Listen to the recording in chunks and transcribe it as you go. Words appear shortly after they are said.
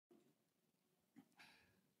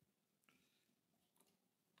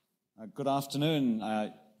Good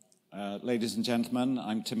afternoon, ladies and gentlemen.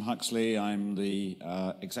 I'm Tim Huxley. I'm the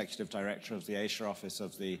Executive Director of the Asia Office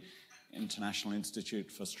of the International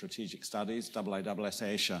Institute for Strategic Studies, IISS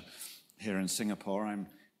Asia, here in Singapore. I'm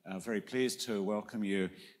very pleased to welcome you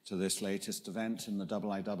to this latest event in the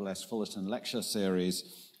IISS Fullerton Lecture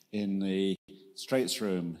Series in the Straits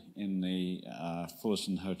Room in the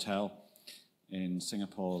Fullerton Hotel in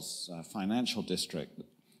Singapore's financial district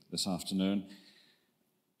this afternoon.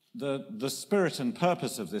 The spirit and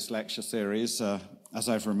purpose of this lecture series, as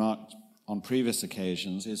I've remarked on previous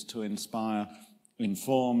occasions, is to inspire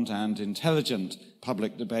informed and intelligent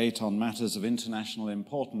public debate on matters of international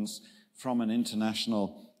importance from an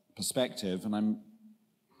international perspective. And I'm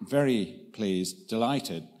very pleased,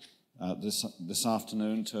 delighted this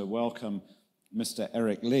afternoon to welcome Mr.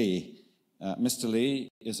 Eric Li. Mr. Li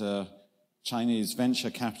is a Chinese venture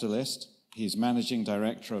capitalist. He's managing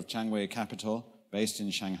director of Changwei Capital, based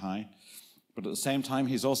in Shanghai, but at the same time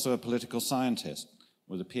he's also a political scientist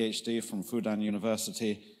with a PhD from Fudan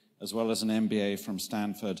University, as well as an MBA from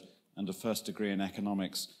Stanford and a first degree in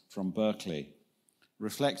economics from Berkeley.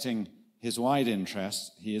 Reflecting his wide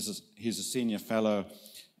interests, he's a senior fellow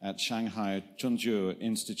at Shanghai Zhengzhou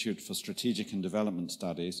Institute for Strategic and Development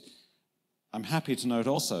Studies. I'm happy to note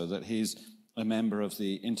also that he's a member of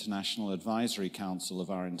the International Advisory Council of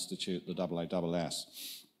our institute, the IISS.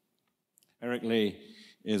 Eric Li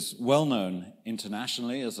is well known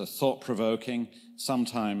internationally as a thought-provoking,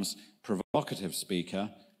 sometimes provocative speaker,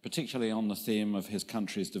 particularly on the theme of his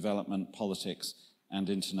country's development, politics, and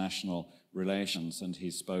international relations, and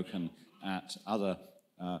he's spoken at other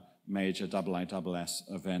major IISS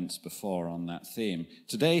events before on that theme.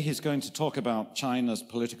 Today he's going to talk about China's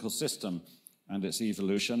political system and its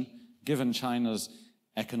evolution. Given China's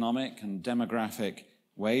economic and demographic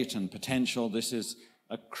weight and potential, this is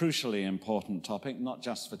a crucially important topic, not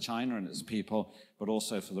just for China and its people, but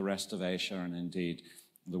also for the rest of Asia and indeed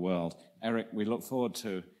the world. Eric, we look forward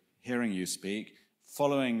to hearing you speak.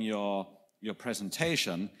 Following your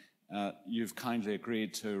presentation, you've kindly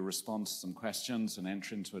agreed to respond to some questions and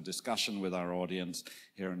enter into a discussion with our audience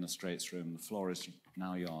here in the Straits Room. The floor is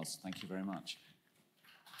now yours. Thank you very much.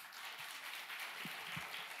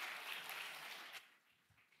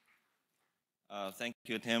 Thank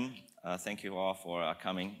you, Tim. Thank you all for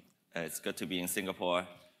coming. It's good to be in Singapore.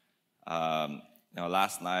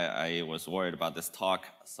 Last night I was worried about this talk,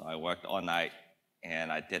 so I worked all night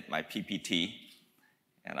and I did my PPT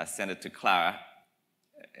and I sent it to Clara,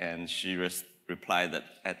 and she replied that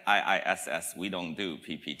at IISS we don't do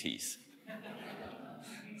PPTs.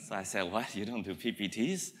 So I said, what? You don't do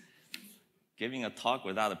PPTs? Giving a talk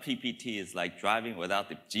without a PPT is like driving without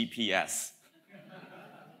the GPS.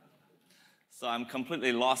 So I'm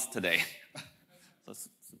completely lost today. So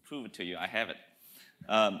to prove it to you, I have it.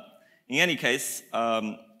 In any case,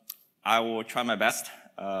 I will try my best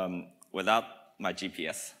without my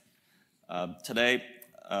GPS. Today,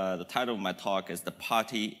 the title of my talk is The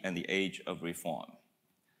Party and the Age of Reform.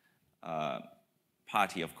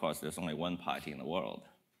 Party, of course, there's only one party in the world.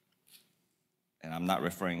 And I'm not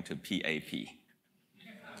referring to PAP.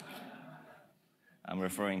 I'm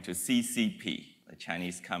referring to CCP, the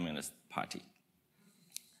Chinese Communist Party.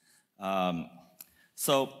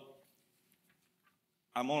 So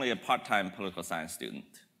I'm only a part-time political science student.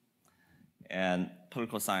 And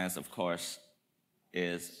political science, of course,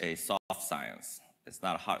 is a soft science. It's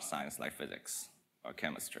not a hard science like physics or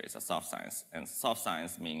chemistry. It's a soft science. And soft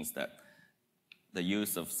science means that the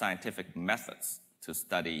use of scientific methods to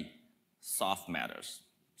study soft matters,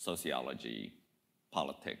 sociology,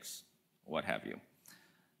 politics, what have you.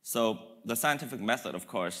 So the scientific method, of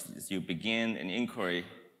course, is you begin an inquiry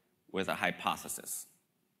with a hypothesis.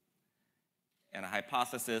 And a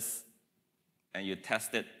hypothesis, and you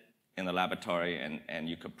test it in the laboratory, and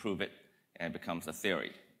you could prove it, and it becomes a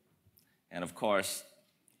theory. And of course,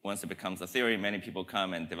 once it becomes a theory, many people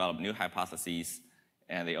come and develop new hypotheses,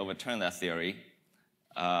 and they overturn that theory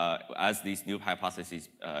as these new hypotheses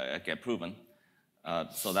get proven.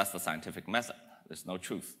 So that's the scientific method. There's no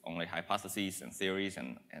truth, only hypotheses and theories,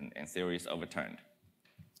 and theories overturned.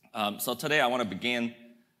 So today I want to begin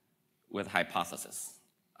with hypothesis.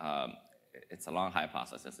 It's a long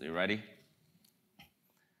hypothesis. Are you ready?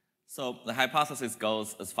 So the hypothesis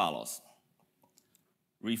goes as follows.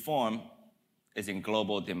 Reform is in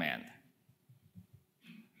global demand.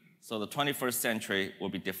 So the 21st century will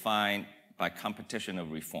be defined by competition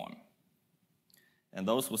of reform. And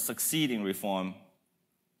those who succeed in reform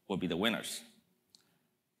will be the winners.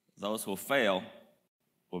 Those who fail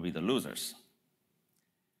will be the losers.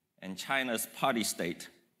 And China's party state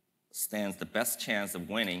stands the best chance of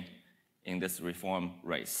winning in this reform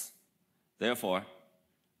race. Therefore,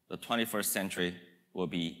 the 21st century will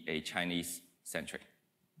be a Chinese century.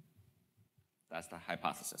 That's the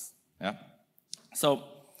hypothesis. Yeah? So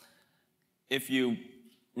if you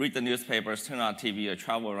read the newspapers, turn on TV, or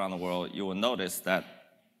travel around the world, you will notice that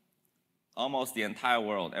almost the entire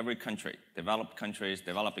world, every country, developed countries,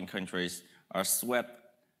 developing countries, are swept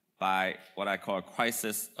by what I call a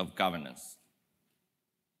crisis of governance.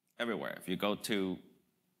 Everywhere. If you go to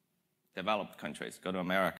developed countries, go to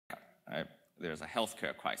America, right, there's a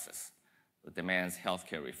healthcare crisis that demands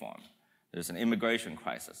healthcare reform. There's an immigration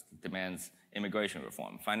crisis that demands immigration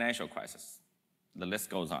reform, financial crisis. The list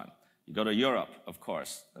goes on. You go to Europe, of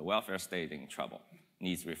course, the welfare state in trouble,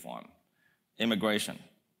 needs reform. Immigration,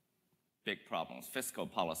 big problems. Fiscal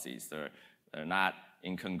policies, they're not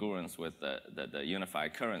in congruence with the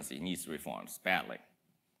unified currency, needs reforms badly.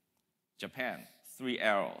 Japan, 3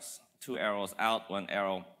 arrows, 2 arrows out, 1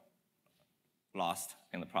 arrow lost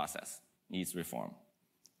in the process, needs reform.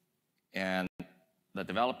 And the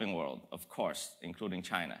developing world, of course, including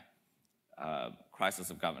China, crisis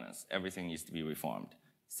of governance, everything needs to be reformed.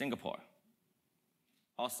 Singapore,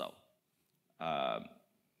 also,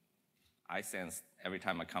 I sense every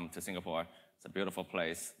time I come to Singapore, it's a beautiful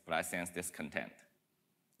place, but I sense discontent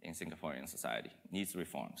in Singaporean society, needs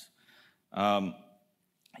reforms.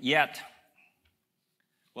 Yet,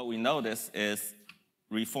 what we notice is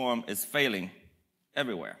reform is failing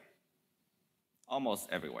everywhere, almost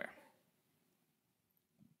everywhere.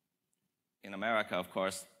 In America, of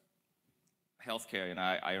course, healthcare, and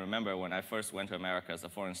I remember when I first went to America as a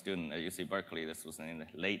foreign student at UC Berkeley, this was in the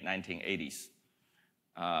late 1980s,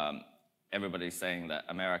 everybody's saying that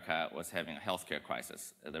America was having a healthcare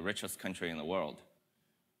crisis. The richest country in the world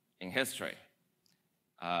in history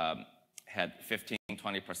had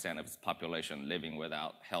 15–20% of its population living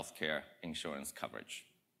without healthcare insurance coverage.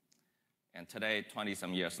 And today,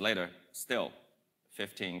 20-some years later, still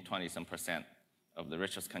 15–20% of the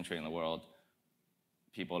richest country in the world,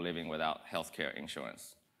 people living without healthcare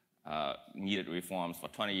insurance. Needed reforms for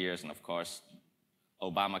 20 years, and of course,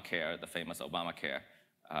 Obamacare, the famous Obamacare,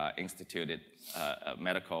 instituted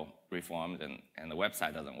medical reforms, and the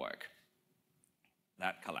website doesn't work.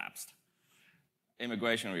 That collapsed.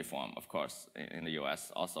 Immigration reform, of course, in the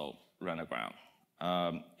US also run aground.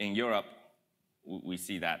 In Europe, we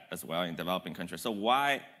see that as well in developing countries. So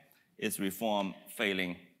why is reform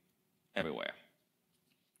failing everywhere?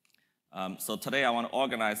 So today I want to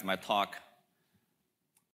organize my talk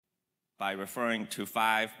by referring to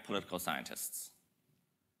 5 political scientists.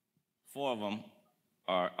 4 of them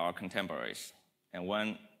are our contemporaries, and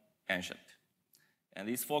 1 ancient. And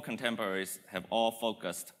these 4 contemporaries have all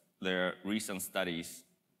focused their recent studies,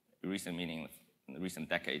 recent meaning in the recent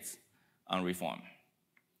decades, on reform,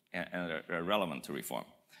 and they're relevant to reform.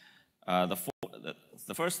 The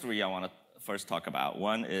first 3 I want to first talk about.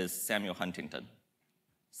 1 is Samuel Huntington,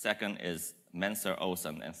 2nd is Menser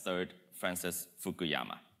Olson, and 3rd, Francis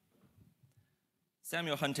Fukuyama.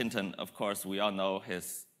 Samuel Huntington, of course, we all know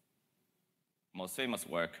his most famous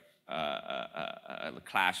work, The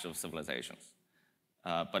Clash of Civilizations.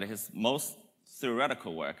 But his most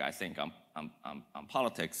theoretical work, I think, on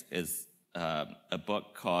politics is a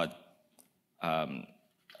book called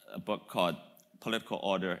Political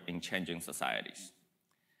Order in Changing Societies.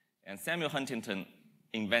 And Samuel Huntington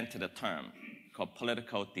invented a term called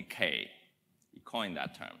political decay. He coined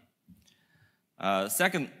that term.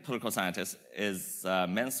 Second political scientist is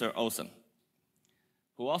Menser Olson,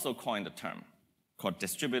 who also coined a term called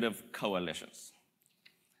distributive coalitions.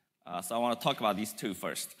 So I want to talk about these 2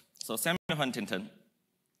 first. So Samuel Huntington,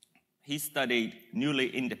 he studied newly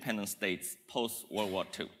independent states post-World War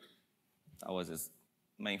II. That was his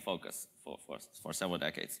main focus for several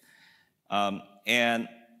decades. And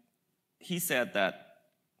he said that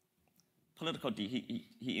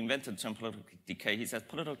he invented the term political decay. He says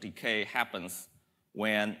political decay happens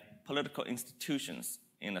when political institutions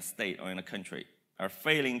in a state or in a country are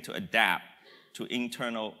failing to adapt to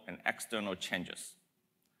internal and external changes.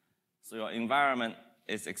 So your environment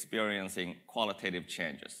is experiencing qualitative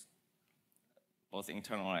changes, both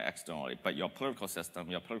internally and externally, but your political system,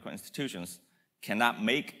 your political institutions cannot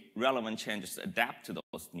make relevant changes to adapt to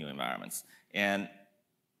those new environments. And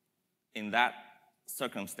in that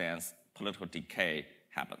circumstance, political decay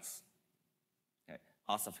happens, okay?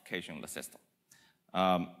 Ossification of the system.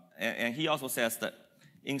 And he also says that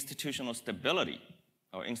institutional stability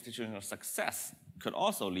or institutional success could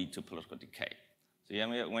also lead to political decay. So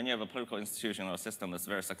when you have a political institution or a system that's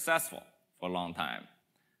very successful for a long time,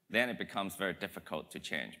 then it becomes very difficult to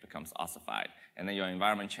change, becomes ossified. And then your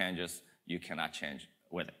environment changes, you cannot change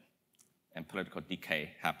with it. And political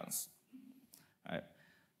decay happens. Right?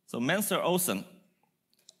 So Mansur Olson,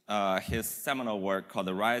 his seminal work called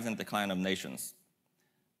The Rise and Decline of Nations,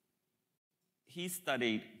 he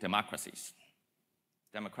studied democracies,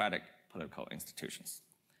 democratic political institutions.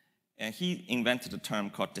 And he invented a term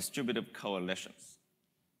called distributive coalitions.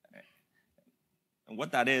 And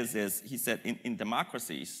what that is he said in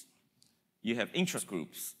democracies, you have interest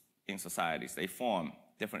groups in societies. They form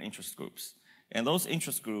different interest groups. And those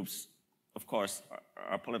interest groups, of course,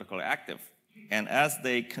 are politically active. And as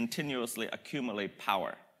they continuously accumulate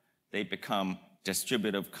power, they become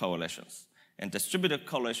distributive coalitions. And distributive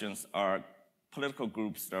coalitions are political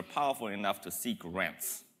groups that are powerful enough to seek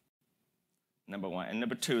rents, number one. And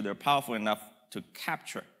number two, they're powerful enough to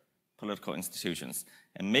capture political institutions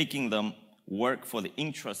and making them work for the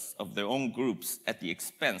interests of their own groups at the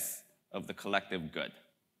expense of the collective good.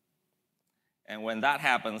 And when that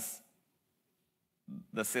happens,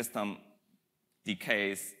 the system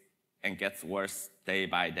decays and gets worse day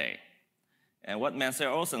by day. And what Mansur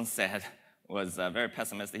Olson said was very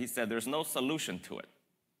pessimistic. He said there's no solution to it.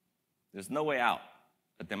 There's no way out.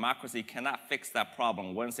 A democracy cannot fix that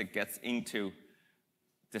problem once it gets into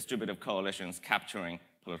distributive coalitions capturing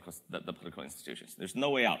the political institutions. There's no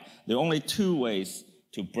way out. There are only two ways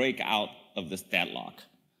to break out of this deadlock.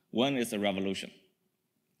 One is a revolution.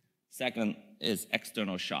 Second is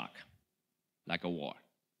external shock, like a war.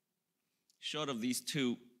 Short of these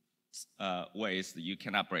two ways, you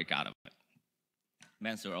cannot break out of it.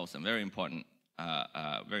 Mansur Olson, very important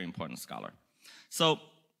scholar. So,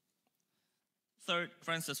 third,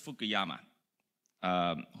 Francis Fukuyama,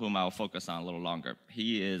 whom I'll focus on a little longer.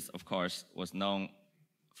 He is, of course, was known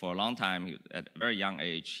for a long time. At a very young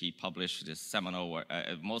age, he published this seminal work,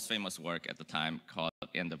 most famous work at the time called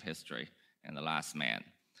End of History and the Last Man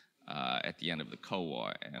at the end of the Cold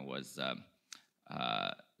War, and was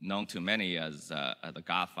known to many as the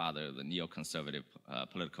godfather of the neoconservative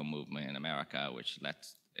political movement in America, which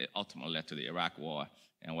ultimately led to the Iraq War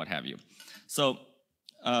and what have you. So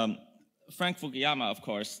Frank Fukuyama, of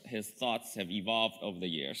course, his thoughts have evolved over the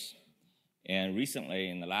years. And recently,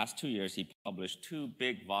 in the last 2 years, he published 2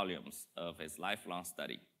 big volumes of his lifelong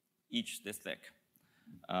study, each this thick.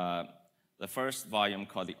 The first volume,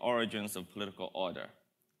 called The Origins of Political Order.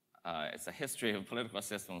 It's a history of political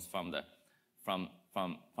systems from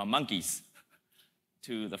monkeys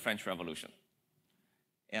to the French Revolution.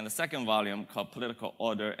 And the second volume, called Political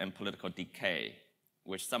Order and Political Decay,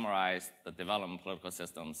 which summarized the development of political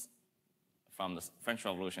systems from the French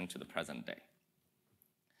Revolution to the present day.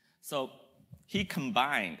 So he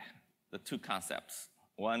combined the two concepts.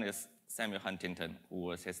 One is Samuel Huntington, who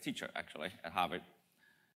was his teacher, actually, at Harvard,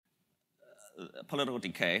 political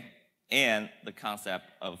decay, and the concept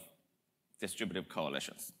of distributive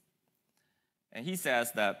coalitions. And he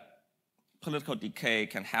says that political decay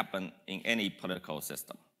can happen in any political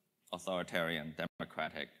system, authoritarian,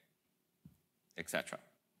 democratic, etc.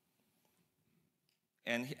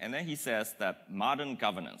 And then he says that modern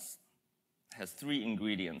governance has 3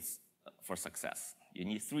 ingredients for success. You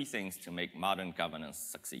need 3 things to make modern governance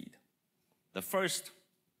succeed. The first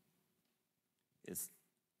is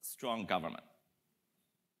strong government.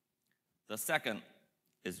 The second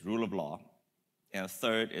is rule of law. And the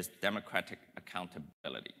third is democratic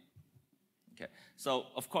accountability. Okay. So,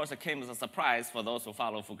 of course, it came as a surprise for those who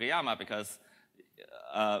follow Fukuyama, because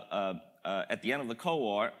at the end of the Cold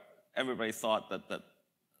War, everybody thought that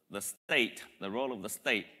the state, the role of the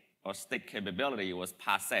state or state capability was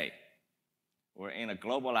passé. We're in a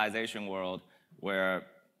globalization world where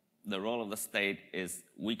the role of the state is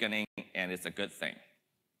weakening and it's a good thing.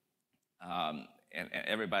 And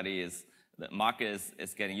everybody the market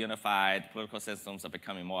is getting unified, political systems are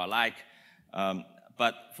becoming more alike.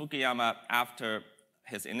 But Fukuyama, after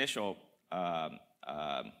his initial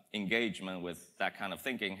engagement with that kind of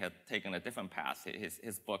thinking, had taken a different path.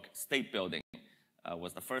 His book, State Building,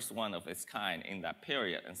 was the first one of its kind in that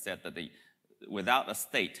period, and said that without a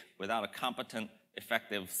state, without a competent,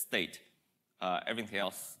 effective state, everything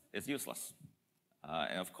else is useless.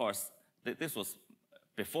 And of course, this was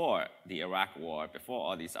before the Iraq War, before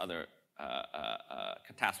all these other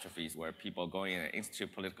catastrophes where people going in and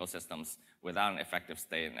institute political systems without an effective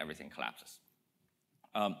state and everything collapses.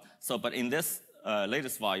 But in this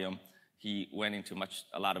latest volume, he went into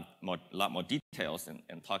a lot more details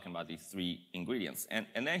in talking about these 3 ingredients.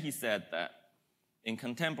 And then he said that in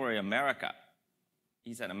contemporary America,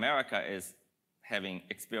 he said America is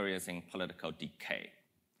experiencing political decay.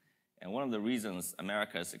 And one of the reasons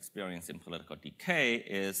America is experiencing political decay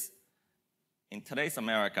is in today's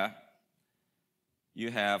America, you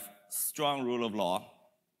have strong rule of law,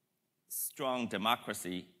 strong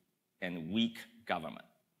democracy, and weak government.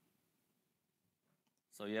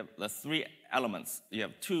 So you have the three elements. You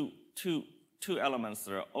have two elements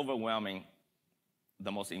that are overwhelming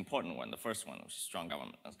the most important one, the first one, which is strong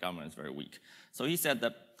government. Government is very weak. So he said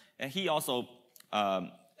that, and he also,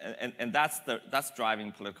 and that's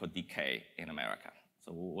driving political decay in America.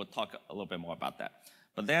 So we'll talk a little bit more about that.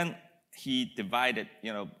 But then he divided,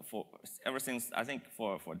 ever since, I think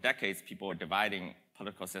for decades, people were dividing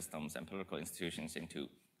political systems and political institutions into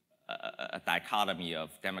a dichotomy of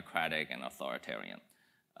democratic and authoritarian,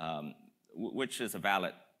 which is a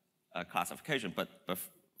valid classification. But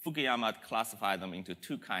Fukuyama classified them into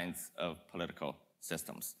two kinds of political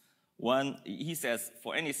systems. One, he says,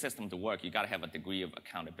 for any system to work, you got to have a degree of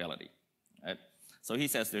accountability. Right? So he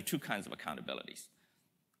says there are two kinds of accountabilities: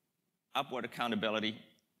 upward accountability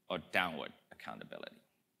or downward accountability.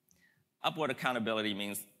 Upward accountability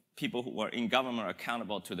means people who are in government are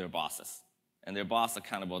accountable to their bosses, and their boss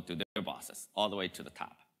accountable to their bosses, all the way to the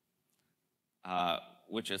top,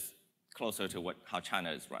 which is closer to how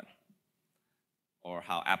China is run, or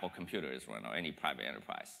how Apple Computer is run, or any private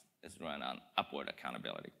enterprise is run on upward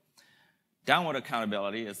accountability. Downward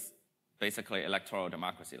accountability is basically electoral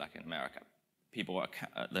democracy, like in America.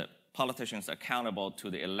 The politicians are accountable to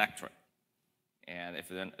the electorate, and if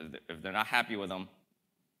they're not happy with them,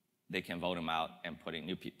 they can vote them out and put in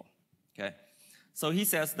new people. Okay, so he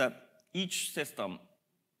says that each system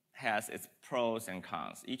has its pros and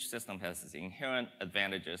cons. Each system has its inherent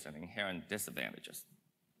advantages and inherent disadvantages.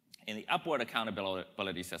 In the upward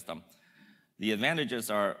accountability system, the advantages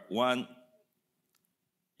are, one,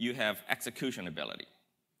 you have execution ability.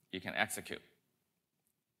 You can execute.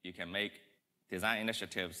 You can design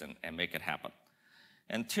initiatives and make it happen.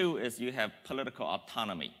 And two is you have political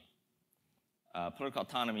autonomy. Political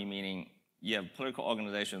autonomy meaning you have political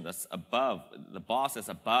organization that's above, the boss is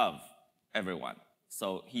above everyone.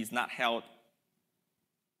 So he's not held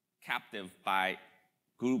captive by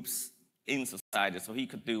groups in society, so he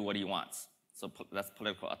could do what he wants. So that's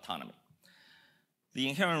political autonomy. The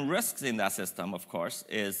inherent risks in that system, of course,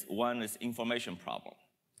 one is information problem.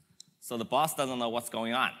 So the boss doesn't know what's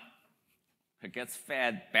going on. He gets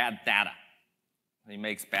fed bad data. He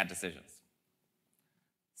makes bad decisions.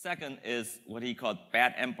 Second is what he called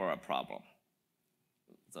bad emperor problem.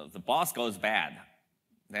 So if the boss goes bad,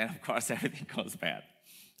 then of course everything goes bad.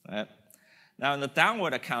 Right? Now in the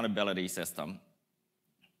downward accountability system,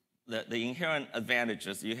 the inherent advantage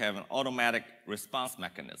is you have an automatic response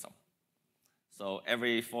mechanism. So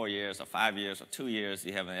every 4 years or 5 years or 2 years,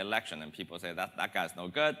 you have an election and people say, that guy's no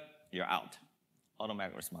good, you're out.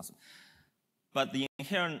 Automatic response. But the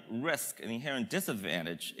inherent risk and inherent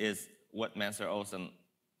disadvantage is what Mansur Olson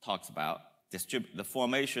talks about, the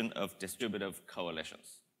formation of distributive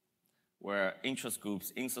coalitions, where interest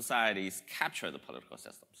groups in societies capture the political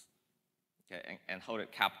systems, okay, and hold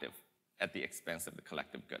it captive at the expense of the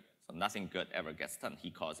collective good. So nothing good ever gets done. He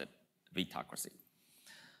calls it vetocracy.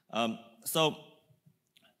 So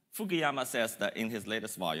Fukuyama says that in his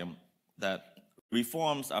latest volume that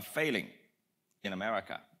reforms are failing in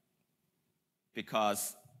America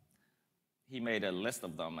because he made a list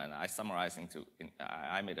of them, and I summarized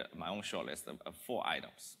I made my own short list of 4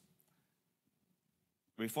 items.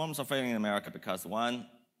 Reforms are failing in America because, one,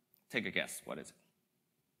 take a guess, what is it?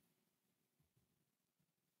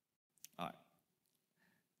 All right.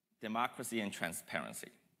 Democracy and transparency.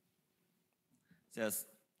 It says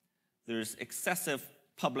there's excessive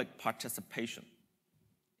public participation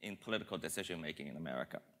in political decision-making in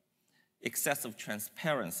America. Excessive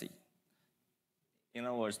transparency. In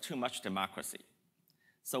other words, too much democracy.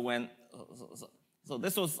 So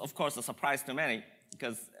this was, of course, a surprise to many,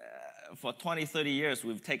 because for 20, 30 years,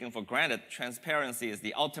 we've taken for granted transparency is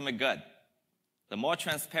the ultimate good. The more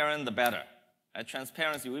transparent, the better.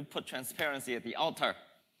 Transparency, we put transparency at the altar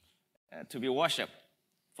to be worshipped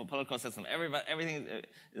for political system. Everything,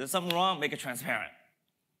 there's something wrong, make it transparent.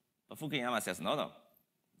 But Fukuyama says, no.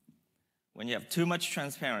 When you have too much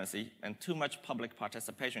transparency and too much public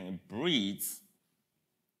participation, it breeds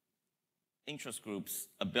interest groups'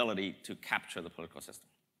 ability to capture the political system.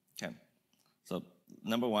 Okay. So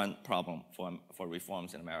number one problem for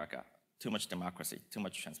reforms in America, too much democracy, too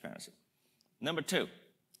much transparency. Number two,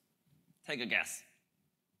 take a guess.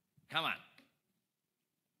 Come on.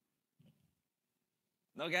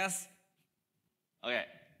 No guess? Okay.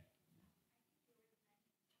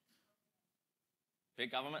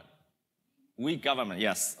 Big government? Weak government,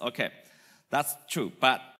 yes. Okay. That's true.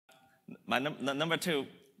 But my number two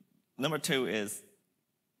is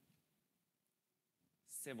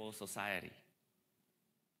civil society.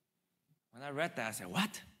 When I read that, I said,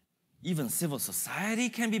 what? Even civil society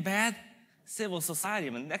can be bad? Civil society, I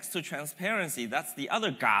mean, next to transparency, that's the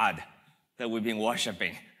other god that we've been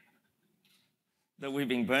worshiping, that we've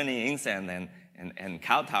been burning incense and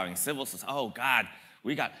kowtowing civil society. Oh, God,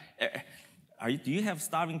 we got, do you have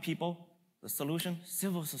starving people? The solution?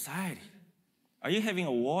 Civil society. Are you having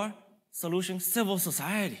a war? Solution? Civil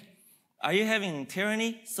society. Are you having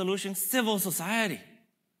tyranny? Solution? Civil society.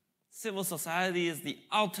 Civil society is the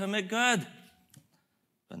ultimate good.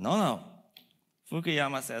 But no.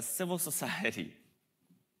 Fukuyama says civil society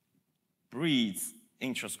breeds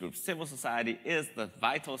interest groups. Civil society is the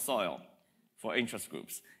vital soil for interest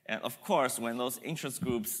groups. And of course, when those interest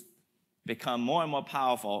groups become more and more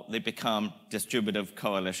powerful, they become distributive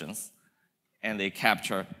coalitions, and they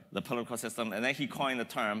capture the political system. And then he coined a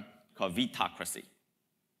term called vetocracy.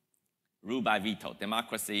 Rule by veto.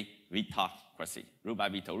 Democracy, vetocracy. Rule by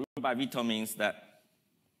veto. Rule by veto means that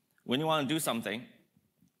when you want to do something,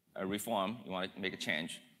 a reform, you want to make a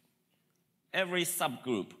change, every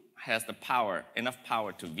subgroup has the power, enough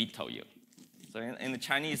power to veto you. So in the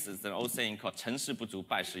Chinese, there's an old saying called 成事不足，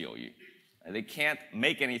败事有余. They can't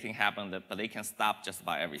make anything happen, but they can stop just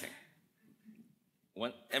about everything.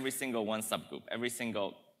 Every single one subgroup, every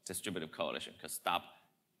single distributive coalition could stop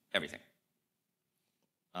everything.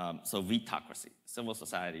 So vetocracy,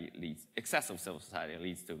 excessive civil society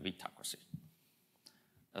leads to vetocracy.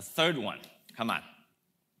 The third one, come on,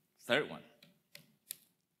 third one.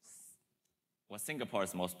 What Singapore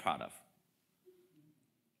is most proud of.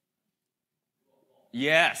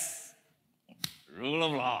 Yes, rule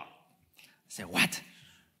of law. I say, what?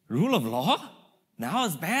 Rule of law? Now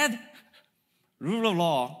it's bad? Rule of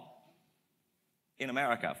law, in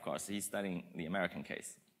America, of course, he's studying the American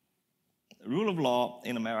case. Rule of law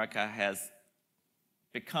in America has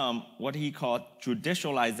become what he called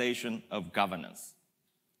judicialization of governance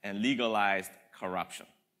and legalized corruption.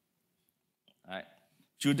 All right?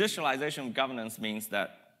 Judicialization of governance means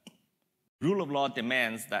that rule of law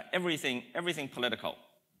demands that everything political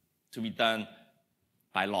to be done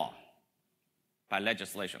by law, by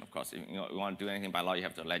legislation, of course. If you want to do anything by law, you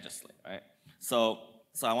have to legislate, right? So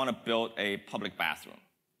I want to build a public bathroom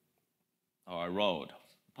or a road,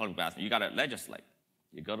 public bathroom. You got to legislate.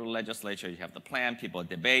 You go to the legislature, you have the plan, people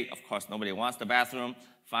debate. Of course, nobody wants the bathroom.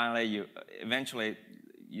 Finally, eventually,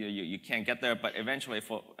 you can't get there, but eventually,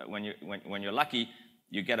 when you're lucky,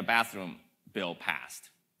 you get a bathroom bill passed.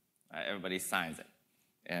 Right? Everybody signs it.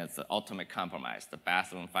 And it's the ultimate compromise. The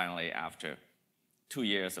bathroom finally, after 2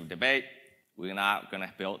 years of debate, we're now going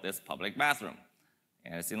to build this public bathroom.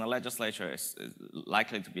 And it's in the legislature. It's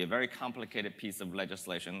likely to be a very complicated piece of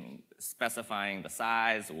legislation specifying the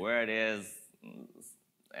size, where it is,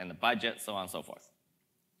 and the budget, so on and so forth.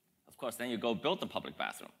 Of course, then you go build the public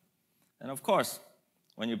bathroom. And of course,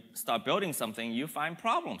 when you start building something, you find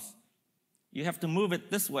problems. You have to move it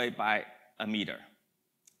this way by a meter.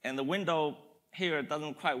 And the window here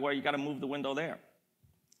doesn't quite work. You got to move the window there.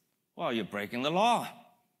 Well, you're breaking the law.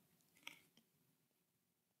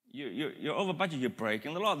 You're over budget. You're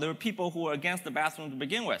breaking the law. There are people who are against the bathroom to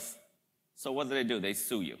begin with. So what do? They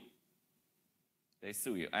sue you. They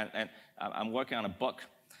sue you. And I'm working on a book,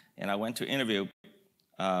 and I went to interview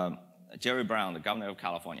Jerry Brown, the governor of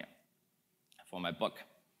California, for my book.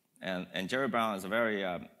 And Jerry Brown is a very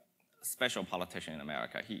special politician in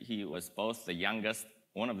America. He was both the youngest,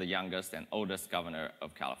 one of the youngest and oldest governor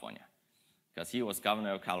of California, because he was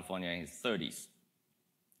governor of California in his 30s,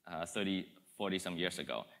 40 some years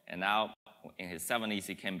ago. And now in his 70s,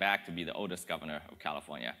 he came back to be the oldest governor of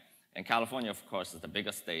California. And California, of course, is the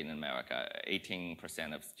biggest state in America,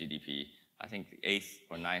 18% of GDP, I think the 8th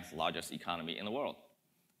or 9th largest economy in the world,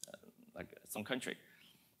 like some country.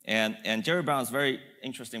 And Jerry Brown is very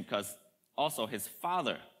interesting because also his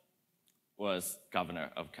father was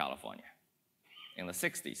governor of California in the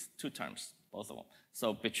 60s, 2 terms, both of them.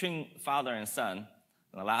 So between father and son,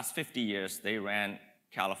 in the last 50 years, they ran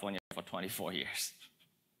California for 24 years.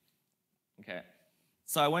 Okay.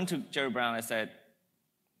 So I went to Jerry Brown and I said,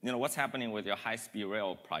 what's happening with your high-speed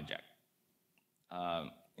rail project?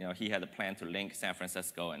 He had a plan to link San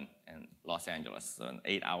Francisco and Los Angeles, so an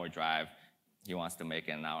 8-hour drive. He wants to make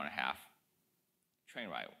it an hour and a half train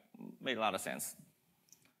ride. Made a lot of sense.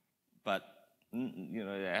 But,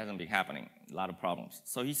 it hasn't been happening, a lot of problems.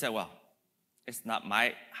 So he said, well, it's not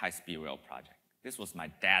my high-speed rail project. This was my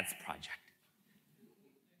dad's project.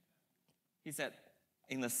 He said,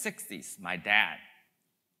 in the 60s, my dad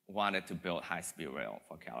wanted to build high-speed rail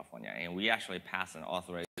for California, and we actually passed an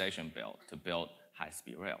authorization bill to build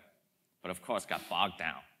high-speed rail. But of course, got bogged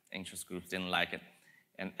down. Interest groups didn't like it.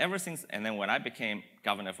 And ever since, and then when I became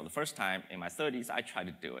governor for the first time in my 30s, I tried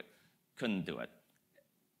to do it, couldn't do it.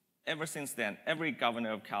 Ever since then, every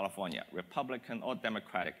governor of California, Republican or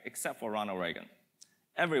Democratic, except for Ronald Reagan,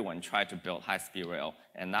 everyone tried to build high-speed rail.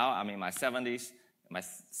 And now I'm in my 70s, my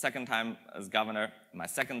second time as governor, my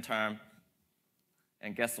second term.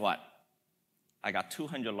 And guess what? I got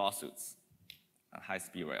 200 lawsuits on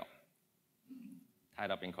high-speed rail.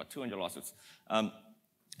 Tied up in court, 200 lawsuits.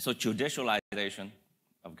 So judicialization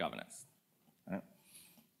of governance. Right?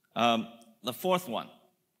 The fourth one,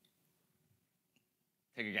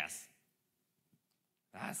 take a guess.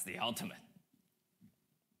 That's the ultimate.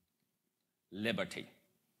 Liberty.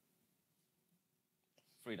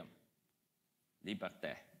 Freedom.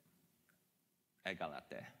 Liberté.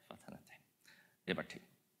 Égalité. Fraternité. Liberty.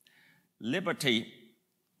 Liberty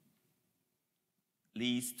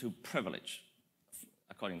leads to privilege,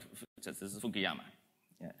 according to this is Fukuyama.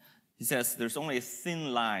 Yeah. He says there's only a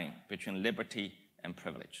thin line between liberty and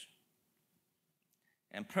privilege.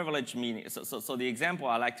 And privilege meaning, so the example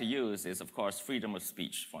I like to use is, of course, freedom of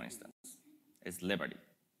speech, for instance. It's liberty.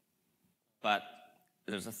 But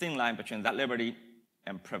there's a thin line between that liberty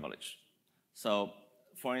and privilege. So,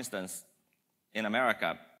 for instance, in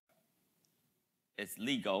America, it's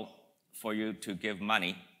legal for you to give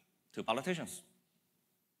money to politicians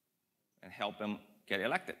and help them get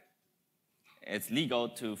elected. It's legal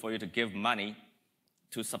for you to give money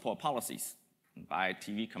to support policies, buy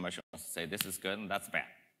TV commercials, say this is good and that's bad,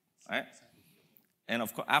 right? And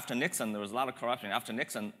of course, after Nixon, there was a lot of corruption. After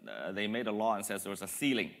Nixon, they made a law and says there was a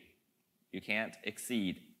ceiling. You can't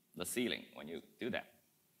exceed the ceiling when you do that.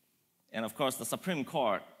 And of course, the Supreme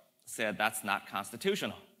Court said that's not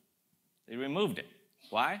constitutional. They removed it.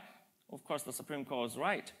 Why? Of course, the Supreme Court was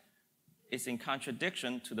right. It's in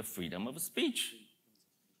contradiction to the freedom of speech.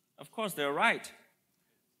 Of course, they're right.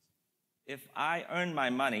 If I earn my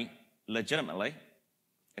money legitimately,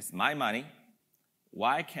 it's my money,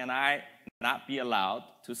 why can I not be allowed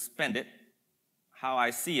to spend it how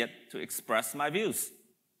I see it to express my views?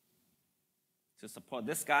 To support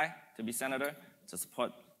this guy to be senator, to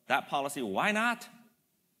support that policy, why not?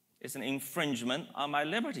 It's an infringement on my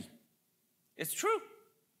liberty. It's true.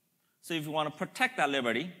 So if you want to protect that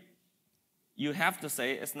liberty, you have to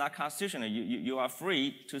say it's not constitutional. You are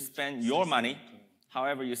free to spend your money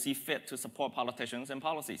however you see fit to support politicians and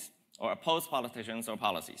policies, or oppose politicians or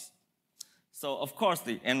policies. So of course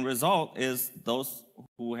the end result is those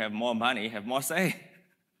who have more money have more say.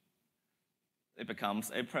 It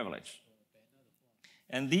becomes a privilege.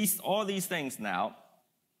 And all these things now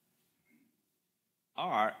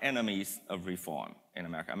are enemies of reform in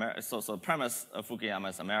America. So the premise of Fukuyama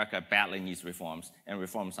is America badly needs reforms, and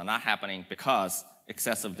reforms are not happening because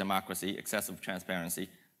excessive democracy, excessive transparency,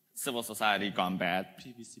 civil society gone bad,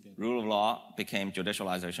 rule of law became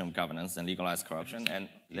judicialization of governance and legalized corruption, and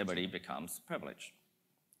liberty becomes privilege.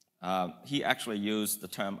 He actually used the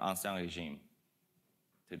term ancien regime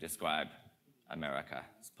to describe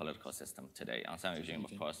America's political system today. Ancien regime,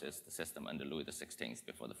 of course, is the system under Louis XVI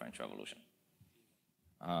before the French Revolution.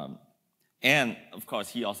 And, of course,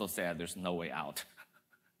 he also said there's no way out,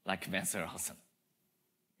 like Van Serelson.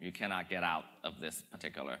 You cannot get out of this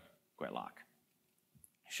particular gridlock,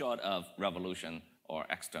 short of revolution or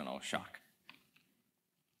external shock.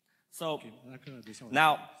 So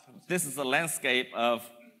now, this is the landscape of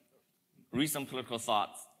recent political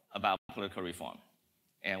thoughts about political reform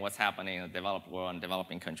and what's happening in the developed world and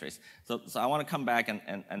developing countries. So I want to come back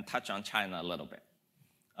and touch on China a little bit.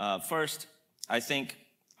 First, I think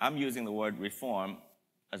I'm using the word reform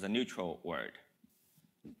as a neutral word,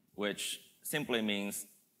 which simply means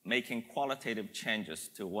making qualitative changes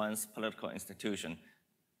to one's political institution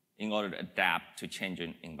in order to adapt to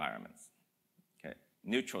changing environments. Okay,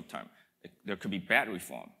 neutral term. There could be bad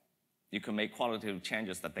reform. You could make qualitative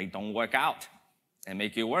changes that they don't work out and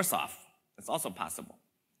make you worse off. It's also possible.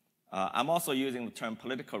 I'm also using the term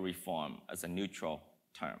political reform as a neutral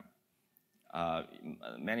term.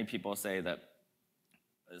 Many people say that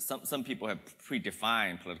some people have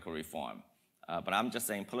predefined political reform, but I'm just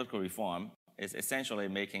saying political reform is essentially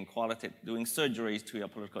doing surgeries to your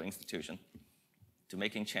political institution, to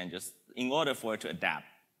making changes in order for it to adapt.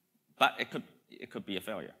 But it could be a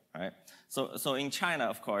failure, right? So in China,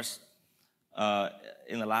 of course,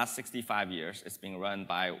 in the last 65 years, it's been run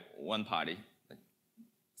by one party, the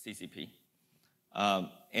CCP.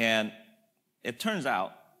 And it turns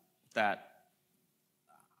out that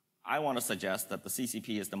I want to suggest that the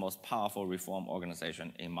CCP is the most powerful reform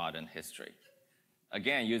organization in modern history.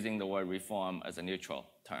 Again, using the word reform as a neutral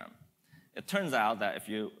term. It turns out that if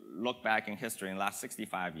you look back in history in the last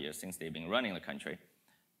 65 years since they've been running the country,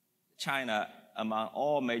 China, among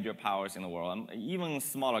all major powers in the world, even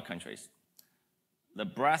smaller countries, the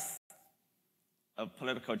breadth of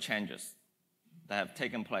political changes that have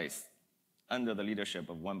taken place under the leadership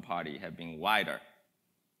of one party have been wider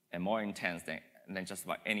and more intense than just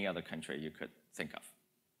about any other country you could think of.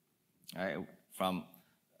 Right? From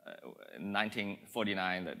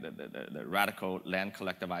 1949, the radical land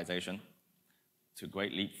collectivization, to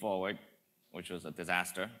Great Leap Forward, which was a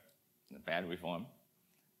disaster, a bad reform,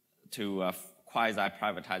 to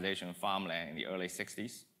quasi-privatization of farmland in the early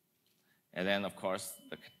 60s, and then, of course,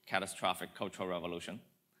 the catastrophic Cultural Revolution,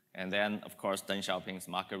 and then, of course, Deng Xiaoping's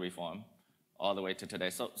market reform, all the way to today.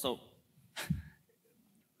 So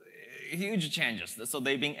huge changes. So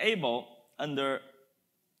they've been able, under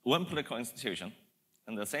one political institution,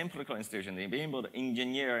 and the same political institution, they've been able to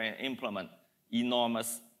engineer and implement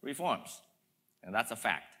enormous reforms. And that's a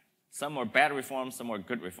fact. Some were bad reforms, some were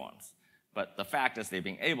good reforms. But the fact is they've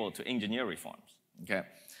been able to engineer reforms. Okay?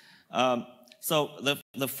 So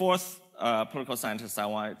the fourth political scientist I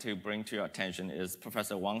wanted to bring to your attention is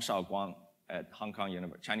Professor Wang Shaoguang at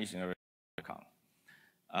Chinese University of Hong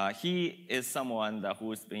Kong. He is someone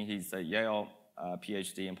he's a Yale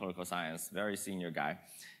PhD in political science, very senior guy.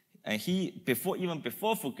 And even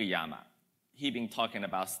before Fukuyama, he'd been talking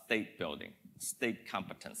about state building, state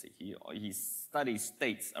competency. He studies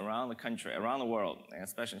states around the country, around the world, and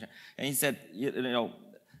especially, and he said,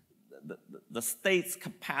 the state's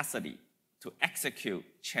capacity to execute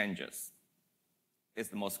changes is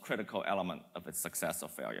the most critical element of its success or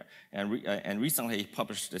failure. And recently he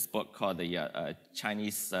published this book called the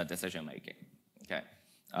Chinese Decision Making. Okay,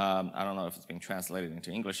 I don't know if it's been translated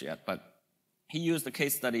into English yet, but he used the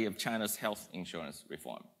case study of China's health insurance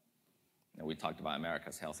reform. We talked about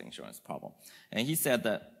America's health insurance problem. And he said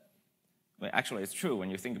that, well, actually it's true, when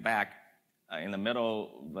you think back in the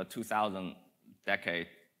middle of the 2000 decade,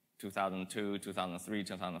 2002, 2003,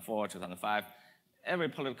 2004, 2005, every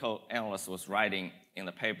political analyst was writing in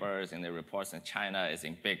the papers, in their reports, that China is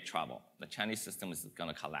in big trouble. The Chinese system is going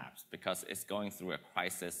to collapse because it's going through a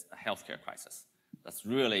crisis, a healthcare crisis, that's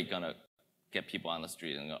really going to get people on the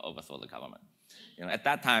street and overthrow the government. At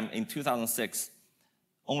that time, in 2006,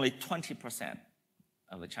 only 20%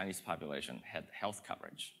 of the Chinese population had health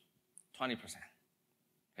coverage. 20%.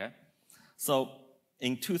 Okay? So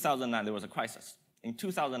in 2009, there was a crisis. In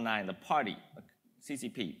 2009, the party, the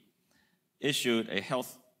CCP, issued a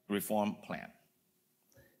health reform plan.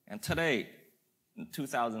 And today, in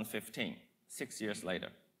 2015, 6 years later,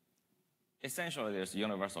 essentially there's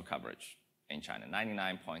universal coverage in China,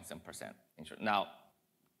 99.7%. Now,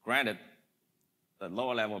 granted, the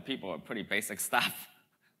lower level people are pretty basic stuff.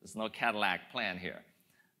 There's no Cadillac plan here.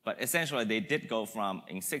 But essentially, they did go from,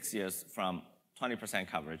 in 6 years, from 20%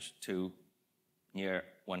 coverage to near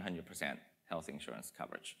 100% health insurance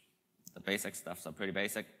coverage. The basic stuffs are pretty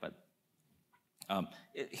basic, but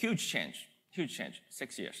huge change,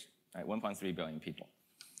 6 years, right? 1.3 billion people.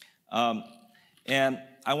 And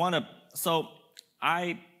so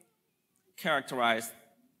I characterized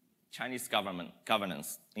Chinese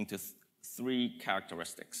governance into three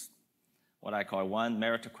characteristics. What I call one,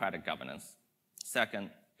 meritocratic governance, second,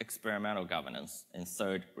 experimental governance, and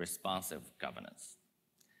third, responsive governance.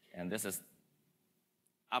 And this is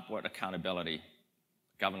upward accountability,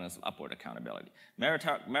 governance of upward accountability.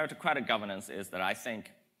 Meritocratic governance is that I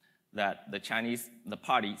think that the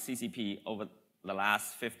party, CCP, over the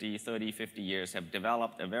last 30, 50 years have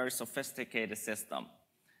developed a very sophisticated system,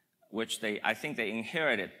 which I think they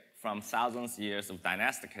inherited from thousands of years of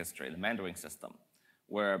dynastic history, the Mandarin system,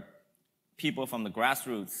 where people from the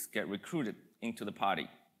grassroots get recruited into the party,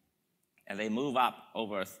 and they move up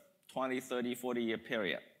over a 20, 30, 40-year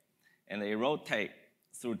period, and they rotate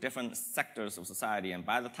through different sectors of society, and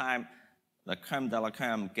by the time the creme de la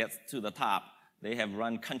creme gets to the top, they have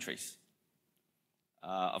run countries.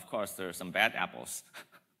 Of course, there are some bad apples,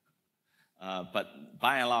 but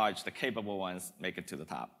by and large, the capable ones make it to the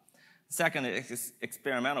top. Second is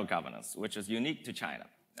experimental governance, which is unique to China.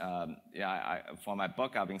 For my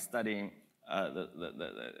book, I've been studying the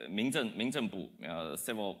Mingzhenbu, the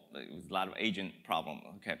civil, a lot of agent problem.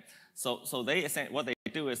 Okay, so what they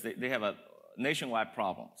do is they have a nationwide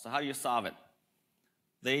problem. So how do you solve it?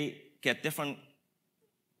 They get different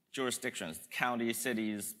jurisdictions, counties,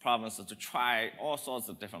 cities, provinces, to try all sorts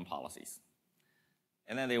of different policies.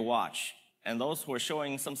 And then they watch. And those who are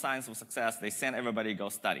showing some signs of success, they send everybody to go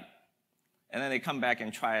study. And then they come back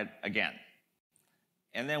and try it again.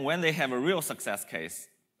 And then when they have a real success case,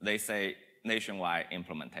 they say nationwide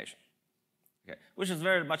implementation. Okay? Which is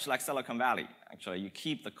very much like Silicon Valley, actually. You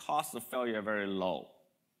keep the cost of failure very low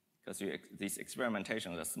because these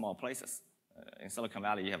experimentations are small places. In Silicon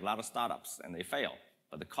Valley, you have a lot of startups, and they fail,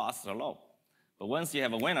 but the costs are low. But once you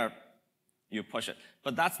have a winner, you push it.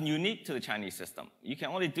 But that's unique to the Chinese system. You can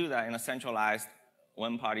only do that in a centralized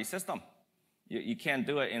one-party system. You can't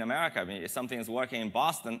do it in America. I mean, if something is working in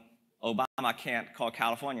Boston, Obama can't call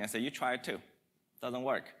California and say, you try it too. It doesn't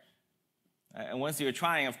work. And once you're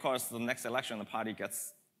trying, of course, the next election, the party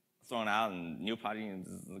gets thrown out and new party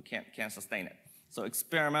can't sustain it. So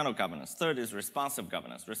experimental governance. Third is responsive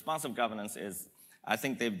governance. Responsive governance is, I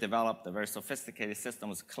think they've developed a very sophisticated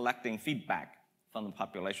system of collecting feedback from the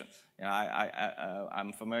population. You know,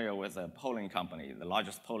 I'm familiar with a polling company, the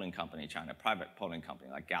largest polling company in China, a private polling company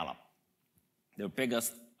like Gallup. Their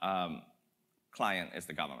biggest client is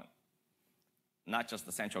the government. Not just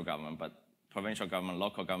the central government, but provincial government,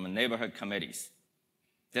 local government, neighborhood committees,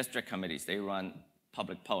 district committees. They run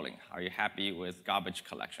public polling. Are you happy with garbage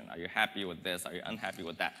collection? Are you happy with this? Are you unhappy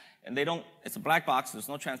with that? And they don't, it's a black box, there's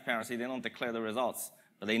no transparency, they don't declare the results,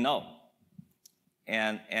 but they know.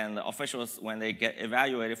 And the officials, when they get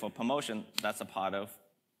evaluated for promotion, that's a part of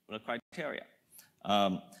the criteria.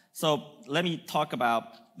 So let me talk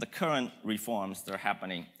about the current reforms that are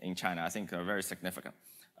happening in China. I think they're very significant.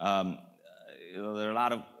 There are a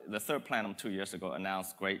lot of, the third plenum 2 years ago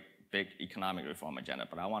announced great big economic reform agenda,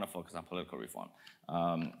 but I want to focus on political reform.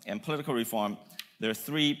 And political reform, there are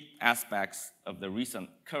three aspects of the recent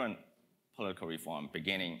current political reform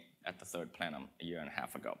beginning at the third plenum a year and a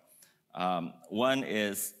half ago. One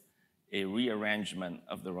is a rearrangement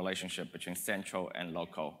of the relationship between central and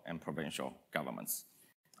local and provincial governments.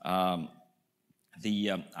 I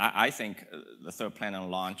think the third plenum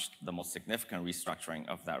launched the most significant restructuring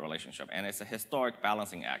of that relationship, and it's a historic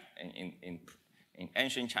balancing act in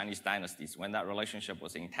ancient Chinese dynasties. When that relationship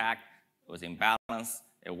was intact, it was in balance,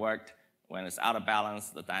 it worked. When it's out of balance,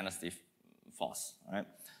 the dynasty falls, right?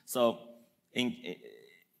 So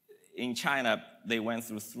in China, they went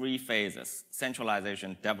through three phases: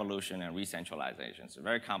 centralization, devolution, and re-centralization. It's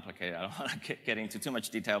very complicated. I don't want to get into too much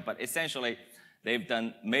detail, but essentially, they've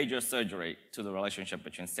done major surgery to the relationship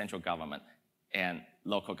between central government and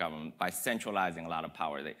local government by centralizing a lot of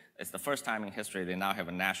power. It's the first time in history they now have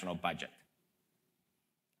a national budget.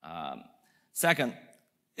 Second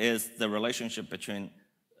is the relationship between,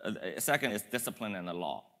 second is discipline and the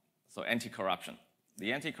law, so anti-corruption.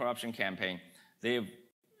 The anti-corruption campaign,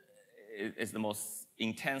 is the most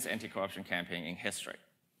intense anti-corruption campaign in history.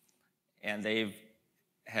 And they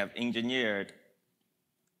have engineered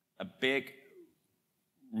a big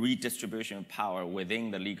redistribution of power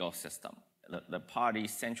within the legal system. The party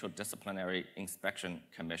Central Disciplinary Inspection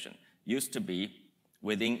Commission used to be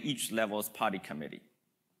within each level's party committee.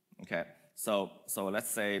 Okay, so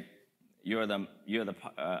let's say you're the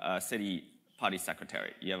city party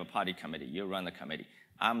secretary. You have a party committee. You run the committee.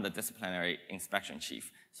 I'm the disciplinary inspection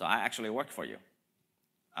chief. So I actually work for you.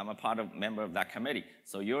 I'm a member of that committee.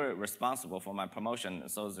 So you're responsible for my promotion.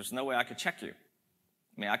 So there's no way I could check you.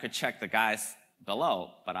 I mean, I could check the guys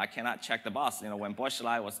below, but I cannot check the boss. You know, when Bo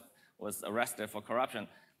Xilai was arrested for corruption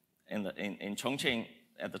in Chongqing,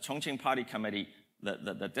 at the Chongqing Party Committee,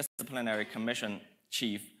 the disciplinary commission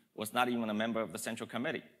chief was not even a member of the Central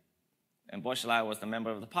Committee. And Bo Xilai was the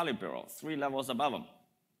member of the Politburo, 3 levels above him.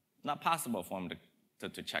 Not possible for him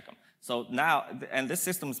to check him. So now, and this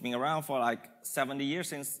system's been around for like 70 years,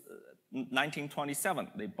 since 1927.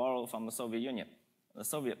 They borrowed from the Soviet Union, the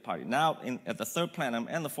Soviet party. Now, at the third plenum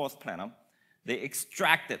and the fourth plenum, they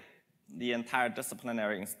extracted the entire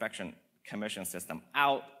disciplinary inspection commission system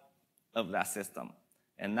out of that system.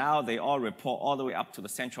 And now they all report all the way up to the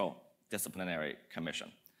Central Disciplinary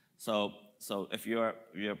Commission. So if you're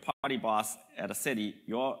a party boss at a city,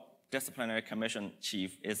 your disciplinary commission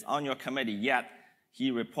chief is on your committee, yet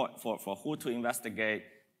he report for who to investigate,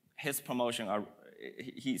 his promotion,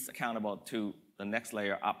 he's accountable to the next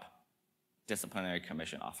layer up disciplinary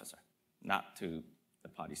commission officer, not to the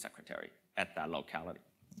party secretary at that locality.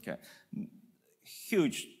 Okay,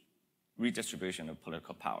 huge redistribution of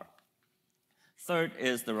political power. Third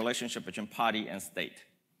is the relationship between party and state.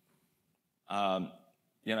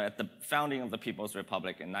 You know, at the founding of the People's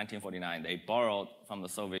Republic in 1949, they borrowed from the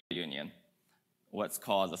Soviet Union what's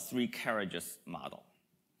called the 3 carriages model.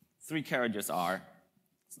 3 carriages are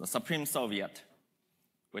the Supreme Soviet,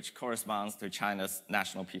 which corresponds to China's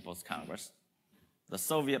National People's Congress, the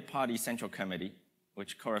Soviet Party Central Committee,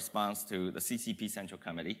 which corresponds to the CCP Central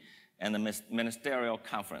Committee, and the Ministerial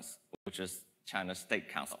Conference, which is China's State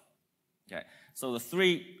Council. Okay, so the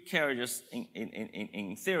 3 carriages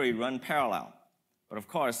in theory run parallel. But of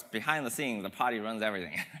course, behind the scenes, the party runs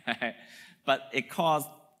everything. But it caused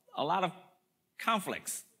a lot of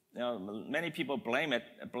conflicts. You know, many people blame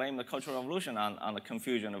the Cultural Revolution on the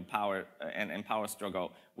confusion of power and power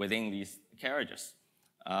struggle within these carriages.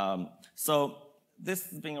 So this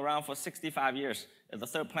has been around for 65 years. At the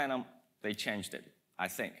third plenum, they changed it. I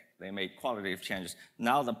think. They made qualitative changes.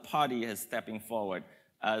 Now the party is stepping forward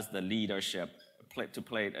as the leadership to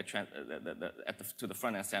play to the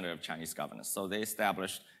front and center of Chinese governance. So they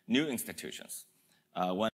established new institutions.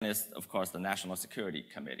 One is, of course, the National Security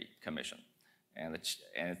Commission, and it's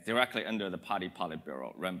directly under the party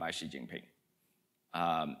Politburo run by Xi Jinping.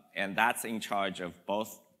 And that's in charge of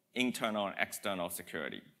both internal and external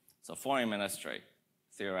security. So foreign ministry,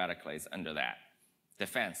 theoretically, is under that.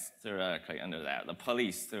 Defense, theoretically, under that. The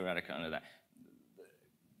police, theoretically, under that.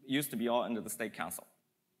 Used to be all under the State Council.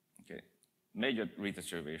 Okay. Major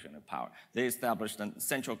redistribution of power. They established a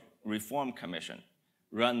Central Reform Commission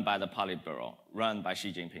run by the Politburo, run by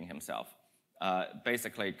Xi Jinping himself.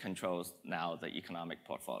 Basically controls now the economic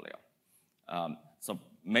portfolio. So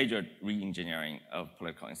major re-engineering of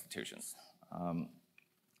political institutions.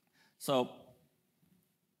 So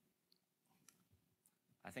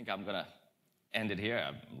I think I'm going to end it here.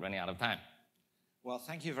 I'm running out of time. Well,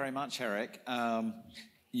 thank you very much, Eric.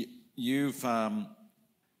 You've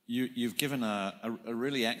given a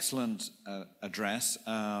really excellent address.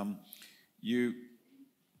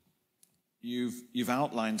 You've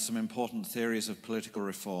outlined some important theories of political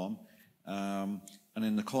reform, and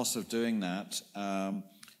in the course of doing that,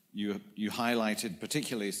 you highlighted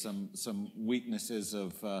particularly some weaknesses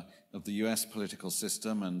of the U.S. political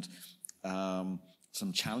system and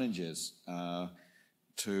some challenges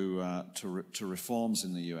to reforms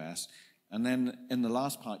in the U.S. And then in the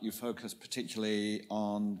last part, you focused particularly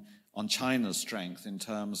on China's strength in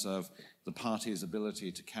terms of the party's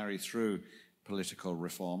ability to carry through political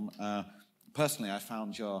reform. Personally, I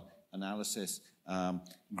found your analysis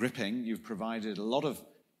gripping. You've provided a lot of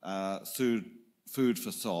food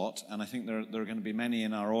for thought, and I think there are going to be many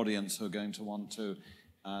in our audience who are going to want to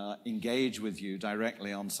engage with you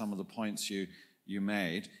directly on some of the points you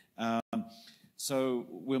made. So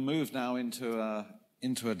we'll move now into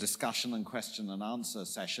a discussion and question and answer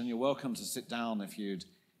session. You're welcome to sit down if you'd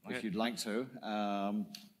like to.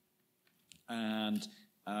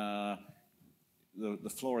 The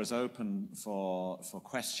floor is open for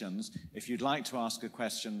questions. If you'd like to ask a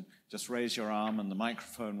question, just raise your arm and the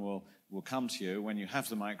microphone will come to you. When you have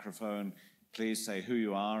the microphone, please say who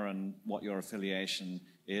you are and what your affiliation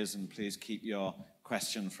is, and please keep your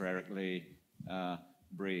question for Eric Lee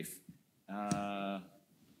brief.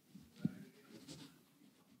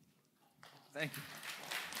 Thank you.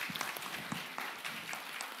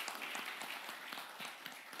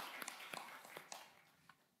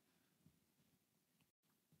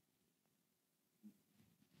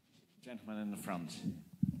 Gentleman in the front.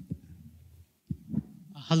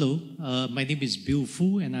 Hello, my name is Bill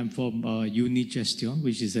Fu, and I'm from Unigestion,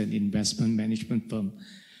 which is an investment management firm.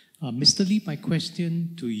 Mr. Lee, my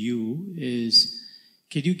question to you is,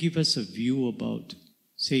 can you give us a view about,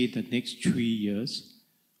 say, the next 3 years?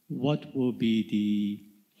 What will be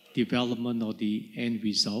the development or the end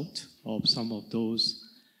result of some of those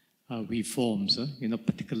reforms?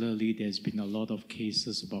 Particularly there's been a lot of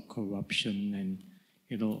cases about corruption and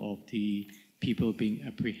of the people being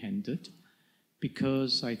apprehended,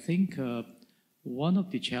 because I think one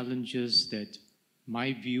of the challenges that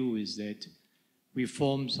my view is that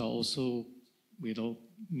reforms are also,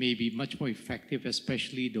 maybe much more effective,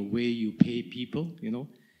 especially the way you pay people.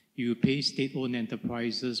 You pay state-owned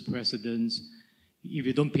enterprises, presidents. If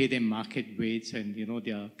you don't pay them market rates, and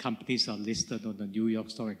their companies are listed on the New York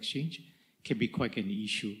Stock Exchange, can be quite an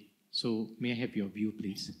issue. So may I have your view,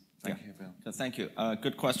 please? Thank you, Bill. Thank you.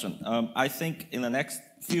 Good question. I think in the next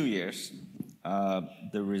few years,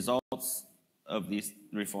 the results of these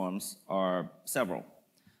reforms are several.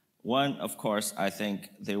 One, of course, I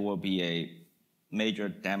think there will be a major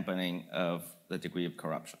dampening of the degree of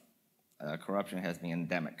corruption. Corruption has been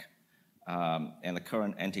endemic. And the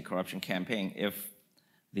current anti-corruption campaign, if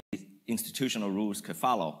the institutional rules could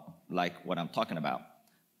follow, like what I'm talking about,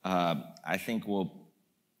 I think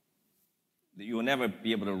you will never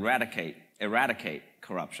be able to eradicate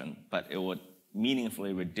corruption, but it would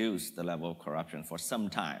meaningfully reduce the level of corruption for some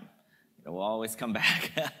time. It will always come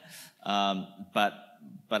back.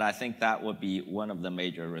 But I think that would be one of the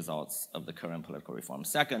major results of the current political reform.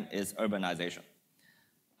 Second is urbanization.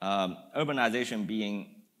 Urbanization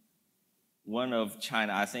being one of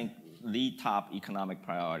China, I think, the top economic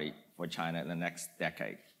priority for China in the next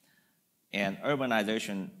decade. And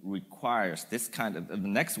urbanization requires this kind of, the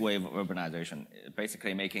next wave of urbanization,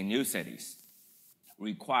 basically making new cities,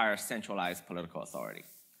 requires centralized political authority,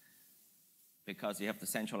 because you have to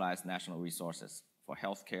centralize national resources for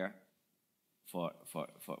healthcare, for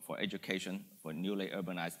education, for newly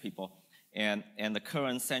urbanized people. And the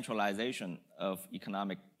current centralization of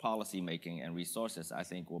economic policy making and resources, I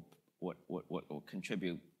think, will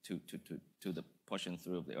contribute to the pushing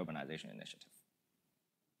through of the urbanization initiative.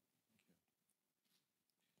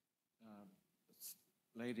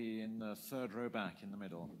 Lady in the third row back in the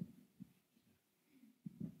middle.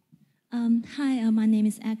 Hi, my name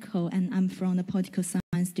is Echo, and I'm from the Political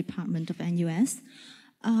Science Department of NUS.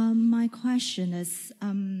 My question is,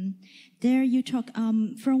 there you talk,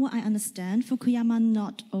 from what I understand, Fukuyama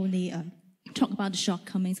not only talk about the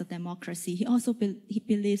shortcomings of democracy, he also he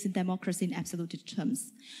believes in democracy in absolute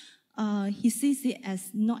terms. He sees it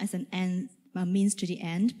as not as an end, a means to the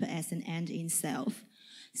end, but as an end in itself.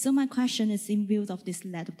 So my question is, in view of this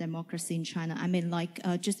lack of democracy in China, I mean, like,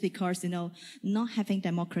 just because, not having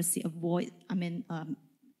democracy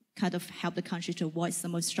kind of help the country to avoid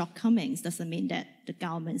some of the shortcomings doesn't mean that the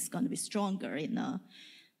government is going to be stronger in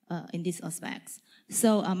these aspects.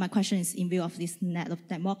 So my question is, in view of this lack of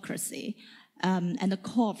democracy, and the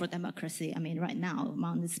core for democracy, I mean, right now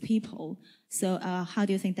among these people. So how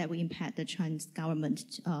do you think that will impact the Chinese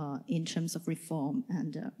government in terms of reform?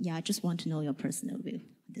 And yeah, I just want to know your personal view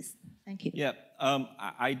on this. Thank you. Yeah,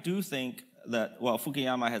 I do think that, well,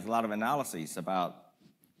 Fukuyama has a lot of analyses about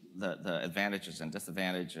the advantages and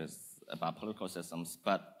disadvantages about political systems,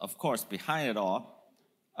 but of course, behind it all,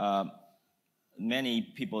 many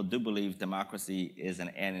people do believe democracy is an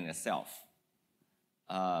end in itself.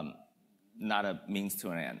 Not a means to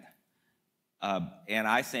an end. And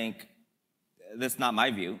I think, that's not my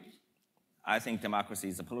view, I think democracy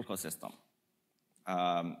is a political system.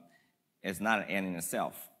 It's not an end in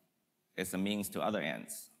itself. It's a means to other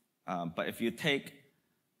ends. But if you take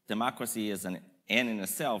democracy as an end in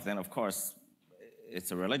itself, then of course,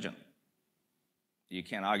 it's a religion. You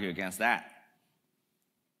can't argue against that.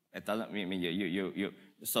 It doesn't mean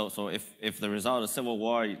so if the result is civil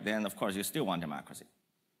war, then of course you still want democracy.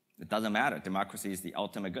 It doesn't matter. Democracy is the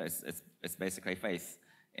ultimate good. It's basically faith.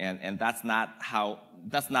 And that's not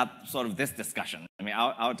sort of this discussion. I mean,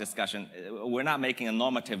 our discussion, we're not making a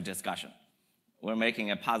normative discussion. We're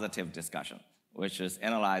making a positive discussion, which is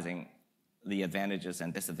analyzing the advantages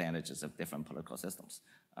and disadvantages of different political systems.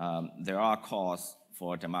 There are calls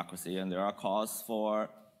for democracy, and there are calls for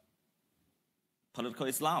political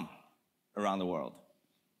Islam around the world.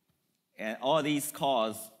 And all these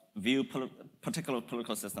calls view particular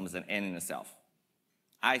political system as an end in itself.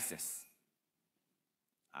 ISIS,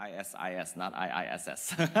 ISIS, not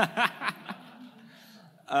IISS,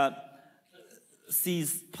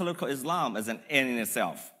 sees political Islam as an end in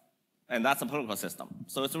itself. And that's a political system.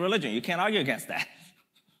 So it's a religion. You can't argue against that.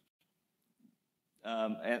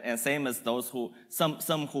 And same as those who,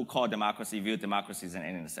 some who call democracy view democracy as an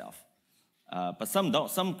end in itself. But some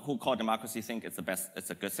don't. Some who call democracy think it's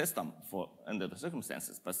a good system under the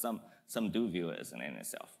circumstances. But some do view it as an end in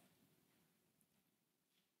itself.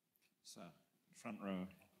 So, front row.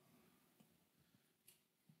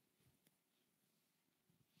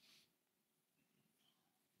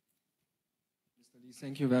 Mr. Lee,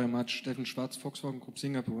 thank you very much. Steffen Schwarz, Volkswagen Group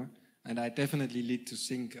Singapore. And I definitely need to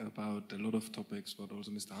think about a lot of topics, what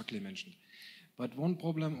also Mr. Huxley mentioned. But one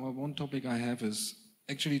problem or one topic I have is,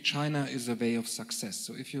 actually, China is a way of success.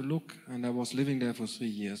 So if you look, and I was living there for 3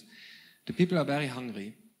 years, the people are very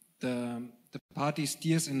hungry. The party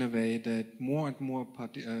steers in a way that more and more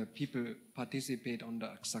people participate on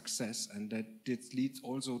the success, and that this leads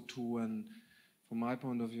also to, from my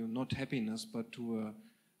point of view, not happiness, but to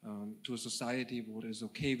a society what is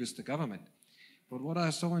okay with the government. But what I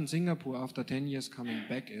saw in Singapore after 10 years coming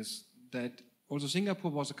back is that also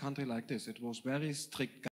Singapore was a country like this. It was very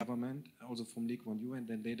strict government, also from Lee Kuan Yew and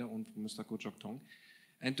then later on from Mr. Goh Chok Tong.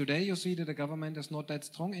 And today you see that the government is not that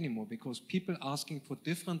strong anymore because people asking for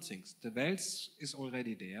different things. The wealth is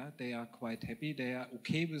already there. They are quite happy. They are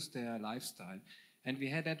okay with their lifestyle. And we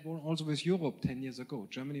had that one also with Europe 10 years ago.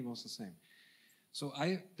 Germany was the same. So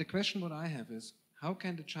the question what I have is, how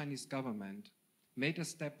can the Chinese government make a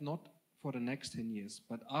step not for the next 10 years,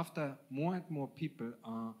 but after more and more people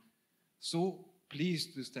are so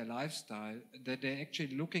pleased with their lifestyle that they're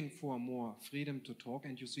actually looking for more freedom to talk,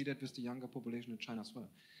 and you see that with the younger population in China as well.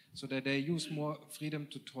 So that they use more freedom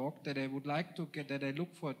to talk, that they would like to get, that they look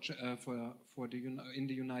in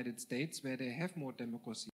the United States where they have more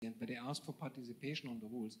democracy and where they ask for participation on the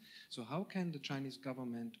rules. So how can the Chinese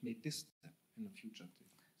government make this step in the future?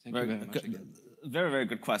 Thank you very much again. Very, very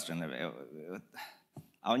good question.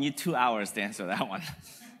 I'll need 2 hours to answer that one.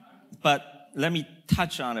 But let me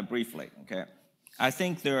touch on it briefly, okay? I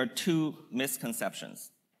think there are two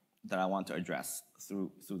misconceptions that I want to address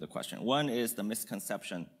through the question. One is the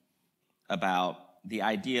misconception about the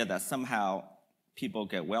idea that somehow people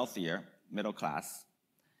get wealthier, middle class,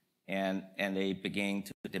 and they begin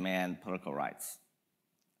to demand political rights.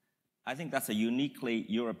 I think that's a uniquely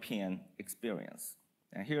European experience.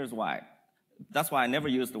 And here's why. That's why I never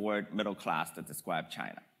use the word middle class to describe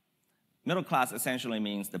China. Middle class essentially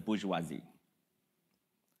means the bourgeoisie.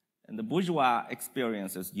 And the bourgeois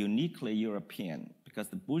experience is uniquely European because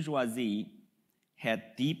the bourgeoisie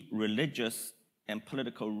had deep religious and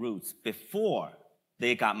political roots before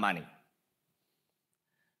they got money.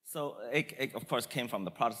 So it of course, came from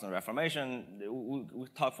the Protestant Reformation. We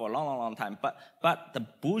talked for a long, long, long time. But the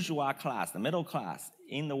bourgeois class, the middle class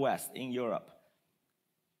in the West, in Europe,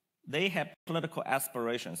 they had political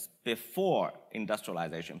aspirations before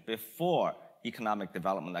industrialization, before economic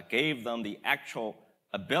development that gave them the actual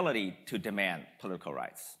ability to demand political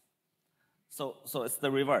rights. So it's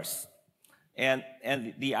the reverse. And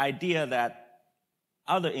the idea that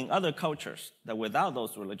in other cultures, that without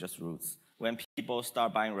those religious roots, when people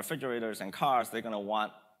start buying refrigerators and cars, they're going to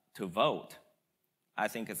want to vote. I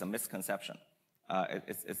think it's a misconception.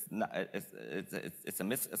 It's a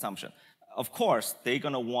misassumption. Of course, they're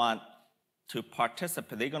going to want to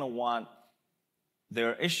participate. They're going to want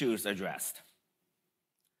their issues addressed.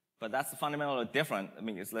 But that's fundamentally different. I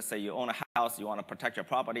mean, let's say you own a house, you want to protect your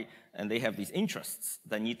property, and they have these interests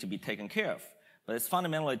that need to be taken care of. But it's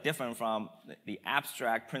fundamentally different from the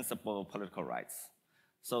abstract principle of political rights.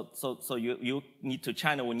 So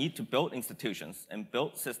China will need to build institutions and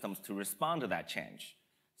build systems to respond to that change.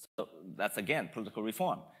 So that's, again, political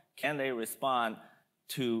reform. Can they respond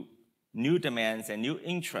to new demands and new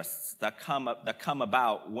interests that come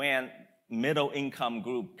about when middle-income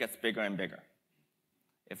group gets bigger and bigger?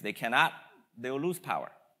 If they cannot, they will lose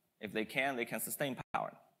power. If they can sustain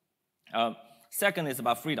power. Second is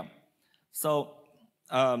about freedom. So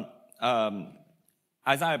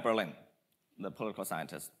Isaiah Berlin, the political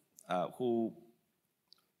scientist, who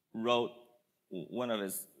wrote one of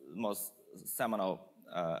his most seminal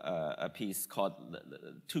piece called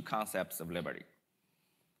the Two Concepts of Liberty.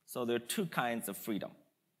 So there are two kinds of freedom.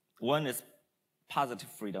 One is positive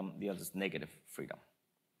freedom, the other is negative freedom.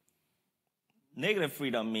 Negative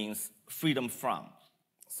freedom means freedom from.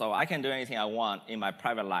 So I can do anything I want in my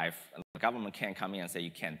private life, and the government can't come in and say,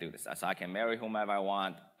 you can't do this. So I can marry whomever I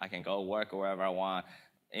want, I can go work wherever I want,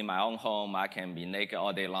 in my own home, I can be naked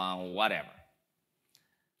all day long, whatever.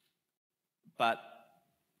 But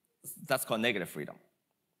that's called negative freedom.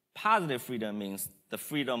 Positive freedom means the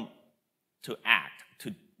freedom to act,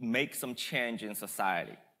 to make some change in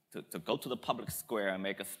society, to go to the public square and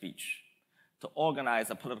make a speech, to organize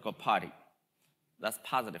a political party. That's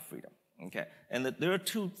positive freedom, okay? And there are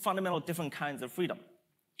two fundamental different kinds of freedom.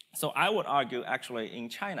 So I would argue, actually, in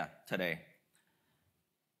China today,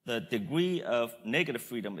 the degree of negative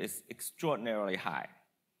freedom is extraordinarily high.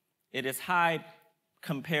 It is high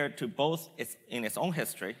compared to both in its own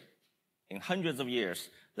history. In hundreds of years,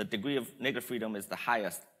 the degree of negative freedom is the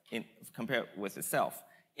highest compared with itself.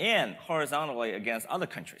 And horizontally against other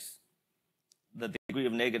countries, the degree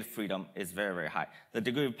of negative freedom is very, very high. The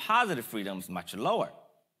degree of positive freedom is much lower.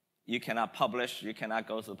 You cannot publish, you cannot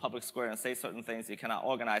go to the public square and say certain things, you cannot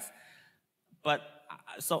organize. But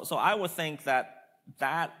so I would think that's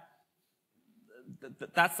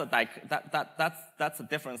a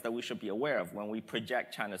difference that we should be aware of when we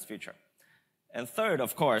project China's future. And third,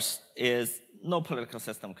 of course, is no political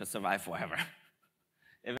system could survive forever.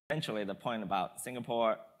 Eventually, the point about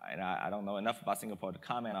Singapore, and I don't know enough about Singapore to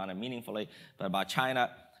comment on it meaningfully, but about China,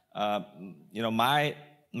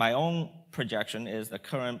 my own projection is the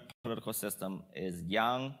current political system is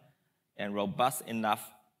young and robust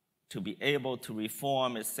enough to be able to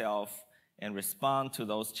reform itself and respond to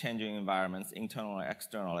those changing environments, internally and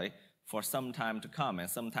externally, for some time to come, and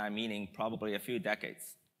some time meaning probably a few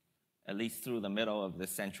decades, at least through the middle of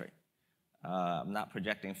this century. I'm not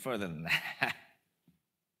projecting further than that.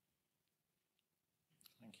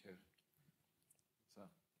 Thank you. So.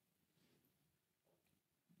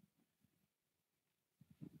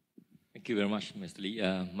 Thank you very much, Mr. Lee.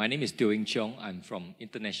 My name is Teo Ing Cheong. I'm from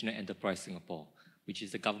International Enterprise Singapore, which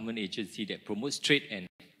is a government agency that promotes trade and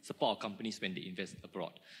support our companies when they invest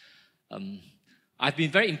abroad. I've been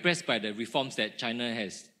very impressed by the reforms that China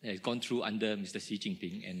has gone through under Mr. Xi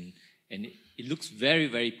Jinping, and it looks very,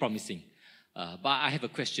 very promising. But I have a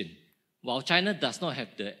question. While China does not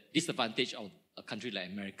have the disadvantage of a country like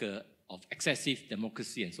America of excessive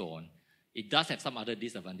democracy and so on, it does have some other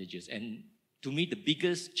disadvantages. And to me, the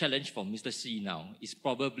biggest challenge for Mr. Xi now is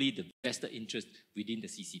probably the vested interest within the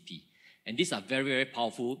CCP. And these are very, very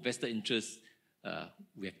powerful vested interests.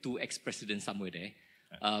 We have two ex-presidents somewhere there.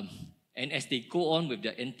 And as they go on with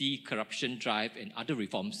their anti-corruption drive and other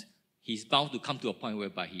reforms, he's bound to come to a point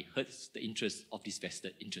whereby he hurts the interests of these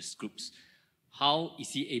vested interest groups. how is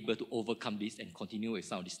he able to overcome this and continue with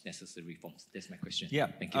some of these necessary reforms? That's my question. Yeah.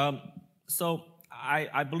 Thank you. So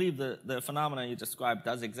I believe the phenomenon you described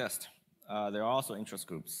does exist. There are also interest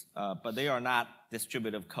groups, but they are not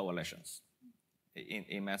distributive coalitions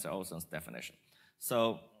in Master Olson's definition.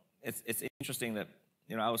 So it's interesting that,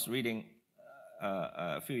 I was reading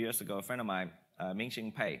a few years ago, a friend of mine,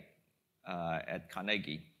 Ming-Hsin Pei, at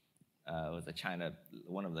Carnegie, was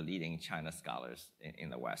one of the leading China scholars in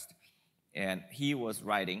the West. And he was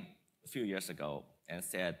writing a few years ago and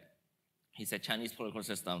he said Chinese political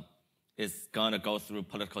system is going to go through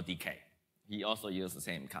political decay. He also used the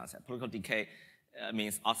same concept. Political decay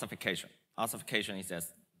means ossification. Ossification, he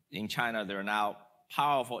says, in China, there are now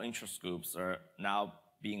powerful interest groups are now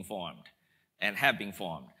being formed and have been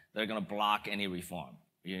formed. They're going to block any reform.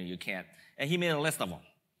 You can't. And he made a list of them,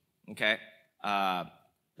 okay?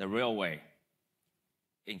 The railway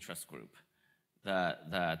interest group,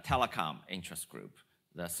 the telecom interest group,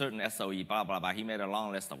 the certain SOE, blah, blah, blah. He made a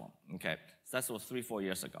long list of them, okay? So that was 3-4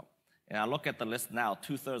 years ago. And I look at the list now,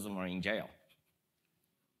 2/3 of them are in jail.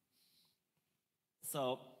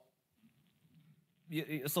 So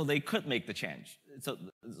they could make the change.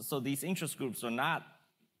 So these interest groups are not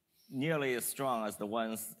nearly as strong as the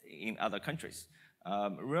ones in other countries.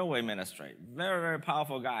 Railway ministry, very, very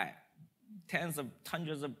powerful guy.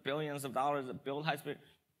 Hundreds of billions of dollars to build high-speed.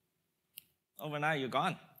 Overnight, you're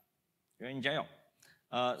gone. You're in jail.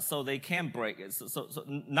 So they can't break it. So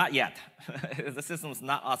not yet. The system's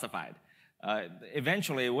not ossified.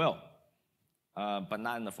 Eventually it will, but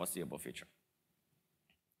not in the foreseeable future.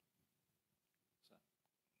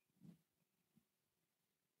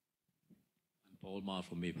 Paul Ma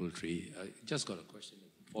from Maple Tree. I just got a question,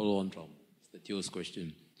 follow on from Mr. Teo's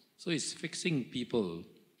question. So is fixing people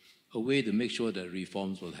a way to make sure that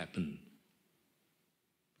reforms will happen?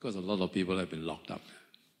 Because a lot of people have been locked up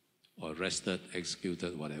or arrested,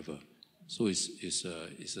 executed, whatever. So is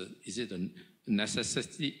it a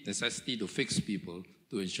necessity to fix people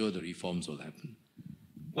to ensure the reforms will happen?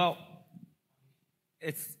 Well,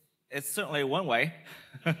 it's certainly one way.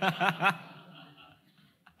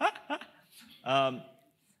 I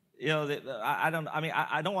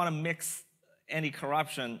don't want to mix any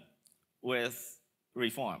corruption with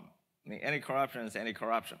reform. I mean, any corruption is any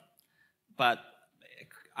corruption. But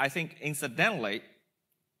I think incidentally,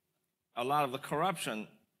 a lot of the corruption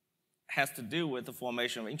has to do with the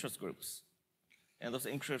formation of interest groups. And those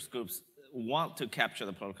interest groups want to capture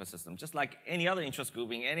the political system, just like any other interest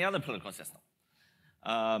group in any other political system.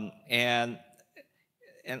 And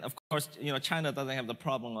of course, China doesn't have the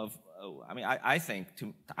problem of, I think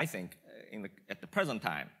at the present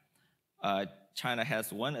time, China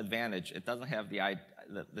has one advantage. It doesn't have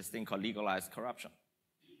this thing called legalized corruption.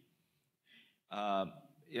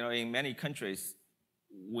 In many countries,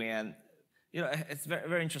 when, it's very,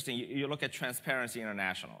 very interesting. You look at Transparency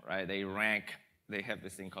International, right? They have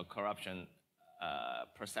this thing called Corruption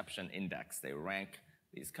Perception Index. They rank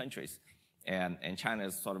these countries. And China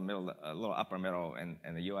is sort of a little upper middle,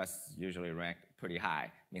 and the US usually ranked pretty high.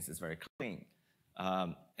 It means it's very clean.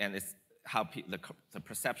 And it's how the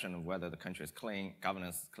perception of whether the country is clean,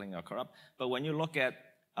 governance is clean or corrupt. But when you look at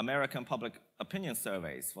American public opinion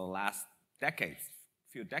surveys for the last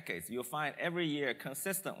few decades, you'll find every year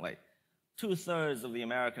consistently 2/3 of the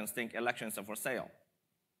Americans think elections are for sale.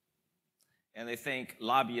 And they think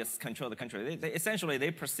lobbyists control the country. Essentially,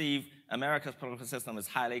 they perceive America's political system as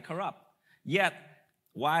highly corrupt. Yet,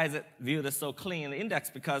 why is it viewed as so clean in the index?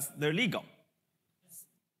 Because they're legal.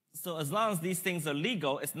 So as long as these things are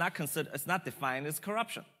legal, it's not defined as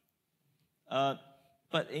corruption.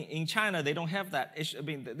 But in China, they don't have that issue.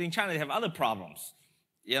 In China, they have other problems,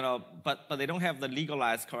 but they don't have the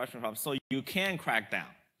legalized corruption problem. So you can crack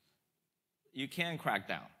down. You can crack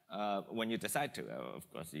down when you decide to.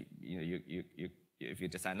 Of course, if you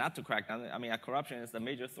decide not to crack down, corruption is a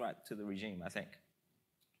major threat to the regime, I think.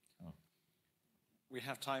 We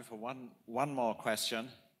have time for one more question,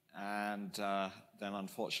 and then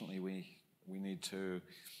unfortunately we need to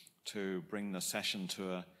bring the session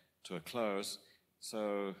to a close.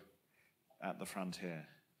 So at the front here.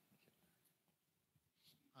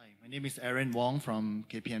 Hi, my name is Aaron Wong from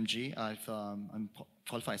KPMG. I'm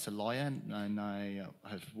qualified as a lawyer, and I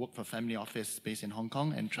have worked for a family office based in Hong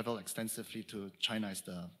Kong and traveled extensively to China as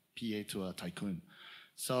the PA to a tycoon.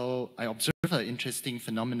 So I observe an interesting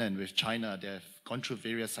phenomenon with China. They've gone through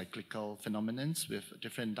various cyclical phenomena with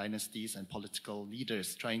different dynasties and political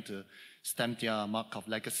leaders trying to stamp their mark of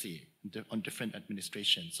legacy on different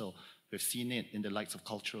administrations. So We've seen it in the likes of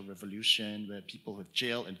Cultural Revolution, where people have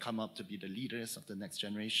jailed and come up to be the leaders of the next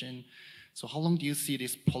generation. So how long do you see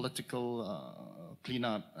this political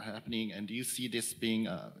cleanup happening, and do you see this being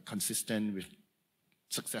consistent with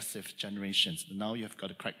successive generations? Now you've got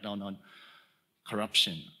to crack down on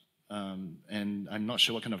corruption. And I'm not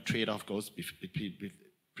sure what kind of trade-off goes with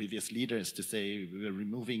previous leaders to say we're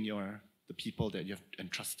removing the people that you've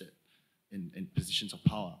entrusted in positions of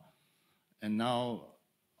power. And now,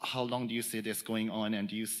 how long do you see this going on, and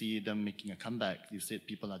do you see them making a comeback? You said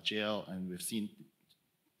people are jailed, and we've seen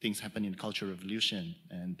things happen in the Cultural Revolution,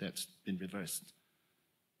 and that's been reversed.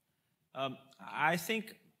 I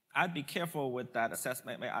think I'd be careful with that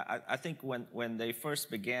assessment. I think when they first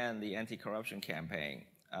began the anti-corruption campaign,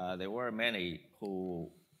 there were many who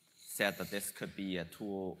said that this could be a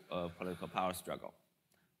tool of political power struggle.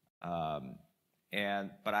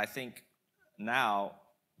 But I think now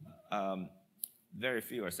very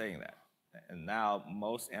few are saying that. And now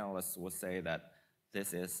most analysts will say that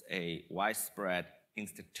this is a widespread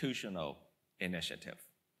institutional initiative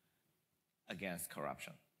against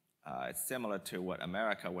corruption. It's similar to what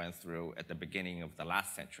America went through at the beginning of the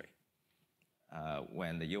last century,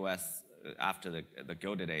 when the US, after the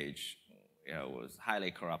Gilded Age, was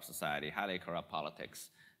highly corrupt society, highly corrupt politics,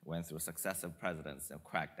 went through successive presidents and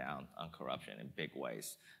cracked down on corruption in big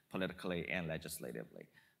ways, politically and legislatively.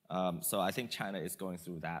 So I think China is going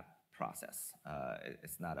through that process.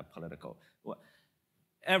 It's not a political...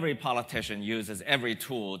 Every politician uses every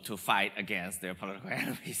tool to fight against their political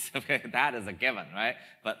enemies. Okay? That is a given, right?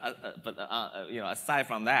 But aside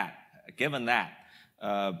from that, given that,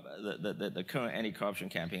 the current anti-corruption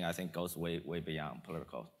campaign, I think, goes way beyond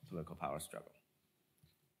political power struggle.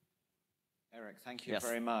 Eric, thank you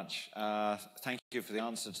very much. Thank you for the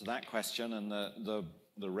answer to that question and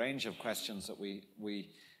the range of questions that we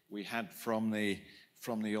had from the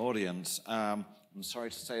audience. I'm sorry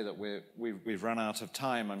to say that we've run out of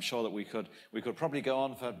time. I'm sure that we could probably go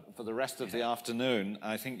on for the rest of the afternoon.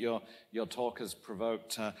 I think your talk has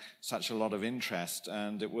provoked such a lot of interest,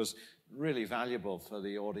 and it was really valuable for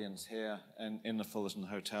the audience here in the Fullerton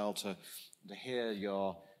Hotel to hear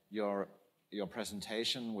your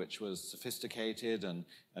presentation, which was sophisticated and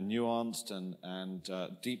nuanced and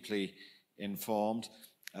deeply informed.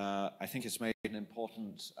 I think it's made an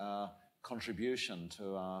important contribution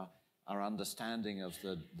to our understanding of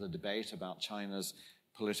the debate about China's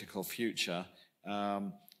political future.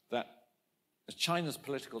 That China's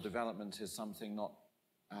political development is something not,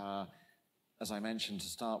 as I mentioned to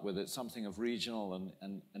start with, it's something of regional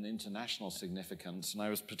and international significance. And I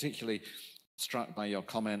was particularly struck by your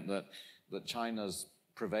comment that China's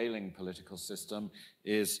prevailing political system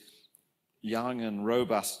is young and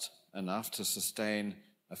robust enough to sustain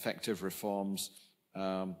effective reforms,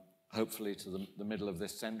 hopefully to the middle of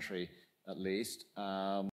this century at least.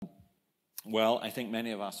 Well, I think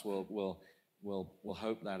many of us will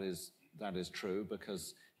hope that is true,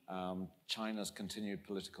 because China's continued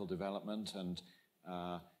political development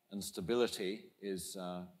and stability is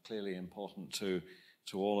clearly important to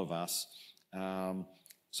all of us.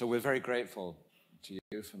 So we're very grateful to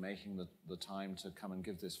you for making the time to come and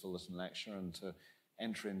give this Fullerton lecture and to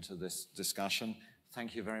enter into this discussion.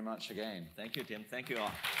 Thank you very much again. Thank you, Tim. Thank you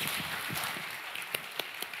all. Thank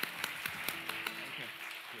you.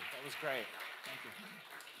 That was great. Thank you.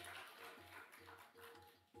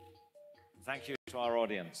 Thank you to our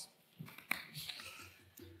audience.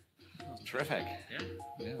 Terrific. Yeah.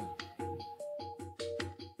 Yeah.